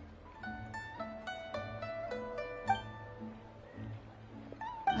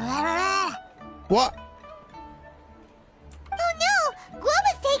 What? Oh no!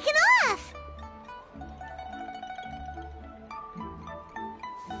 Guoba's taken off!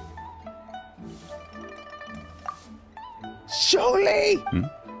 Surely!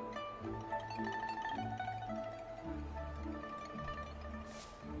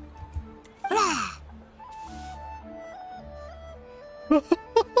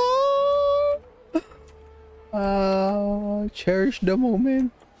 Cherish the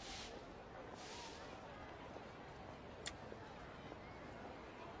moment.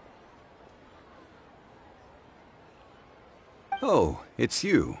 Oh, it's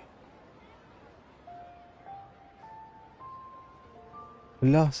you.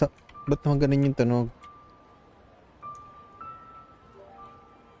 Wala, ba't naman ganun yung tunog?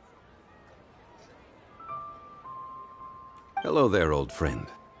 Hello there, old friend.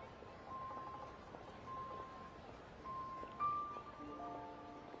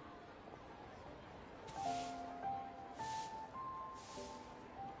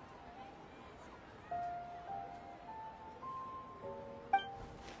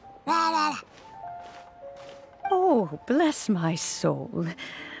 Oh, bless my soul.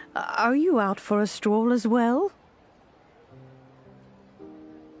 Are you out for a stroll as well?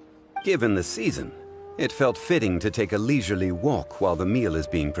 Given the season, it felt fitting to take a leisurely walk while the meal is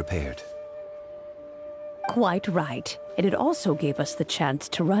being prepared. Quite right. And it also gave us the chance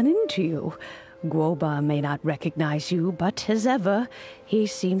to run into you. Guoba may not recognize you, but as ever, he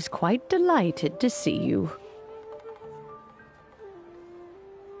seems quite delighted to see you.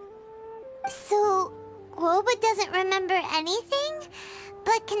 So, Guoba doesn't remember anything,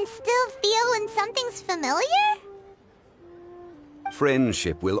 but can still feel when something's familiar?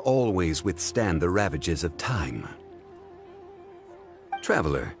 Friendship will always withstand the ravages of time.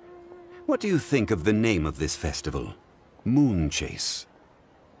 Traveler, what do you think of the name of this festival? Moon Chase.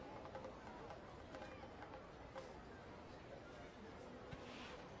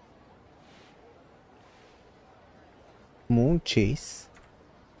 Moon Chase?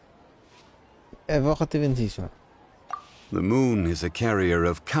 Evocative and seasonal. The moon is a carrier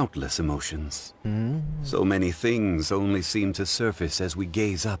of countless emotions. So many things only seem to surface as we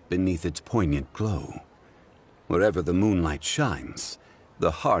gaze up beneath its poignant glow. Wherever the moonlight shines,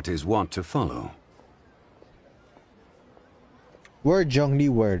 the heart is wont to follow. Word, Zhongli,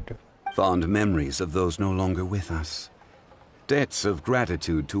 word. Fond memories of those no longer with us. Debts of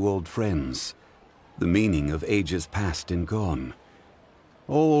gratitude to old friends. The meaning of ages past and gone.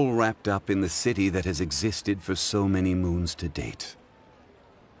 All wrapped up in the city that has existed for so many moons to date.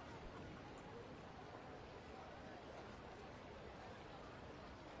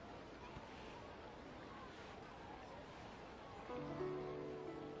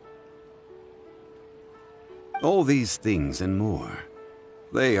 All these things and more,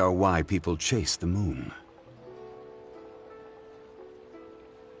 they are why people chase the moon.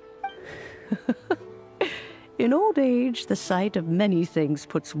 In old age, the sight of many things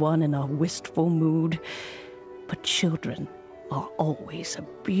puts one in a wistful mood. But children are always a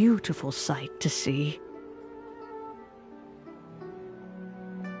beautiful sight to see.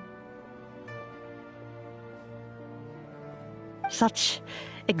 Such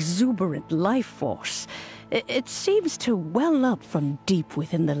exuberant life force. It seems to well up from deep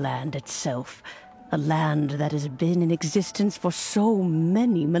within the land itself. A land that has been in existence for so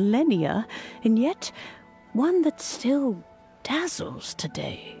many millennia, and yet one that still dazzles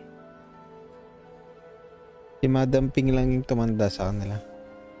today. Si Madamping lang yung tumanda sa kanila.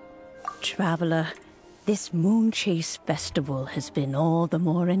 Traveler, this Moon Chase Festival has been all the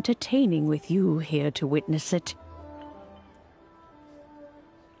more entertaining with you here to witness it.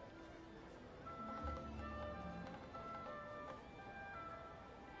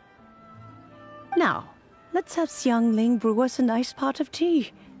 Now, let's have Xiangling brew us a nice pot of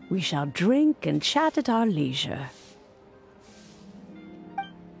tea. We shall drink and chat at our leisure.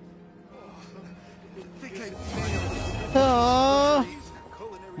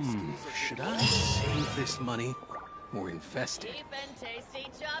 Should I save this money or infested. Deep and tasty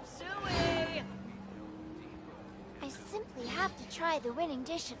chop suey! I simply have to try the winning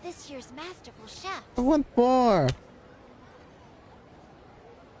dish of this year's Masterful Chef. I want more.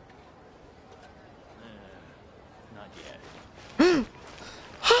 Not yet.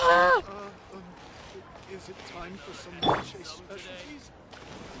 Is it time for some milkshake specialties?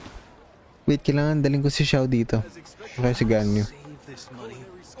 Wait, kailangan daling ko si Xiao dito. Kaya si Ganyu.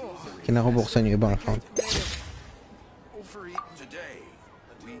 Kinakabuksan yung ibang account. Today,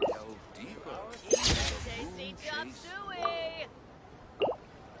 we delve deeper. Tasty chop suey!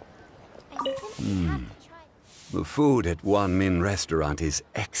 The food at Wan Min restaurant is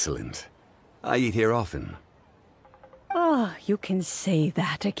excellent. I eat here often. Ah, you can say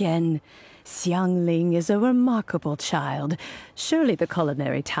that again. Xiangling is a remarkable child. Surely the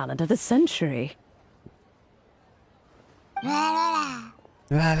culinary talent of the century. La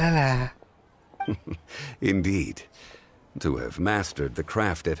la la. Indeed. To have mastered the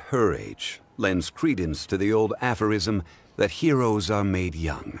craft at her age lends credence to the old aphorism that heroes are made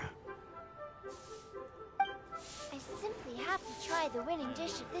young. I simply have to try the winning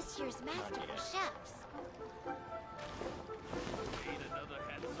dish of this year's Masterful Chefs.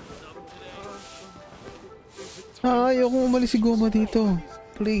 Ayoko umalis si Goma dito.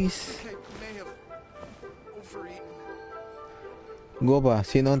 Please. Goba,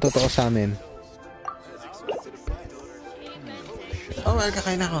 sino ang totoo sa amin? Oh,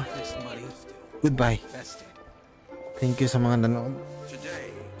 kakain ako. Goodbye. Thank you sa mga nanood.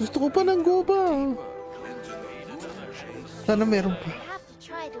 Gusto ko pa ng Goba. Sana meron pa.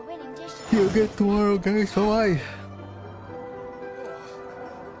 See you again tomorrow, guys. Bye-bye.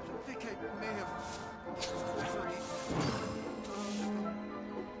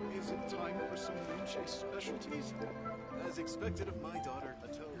 Is it time for some milkshake specialties? As expected of my daughter,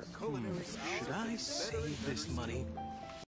 her culinary skills. Should I save this money?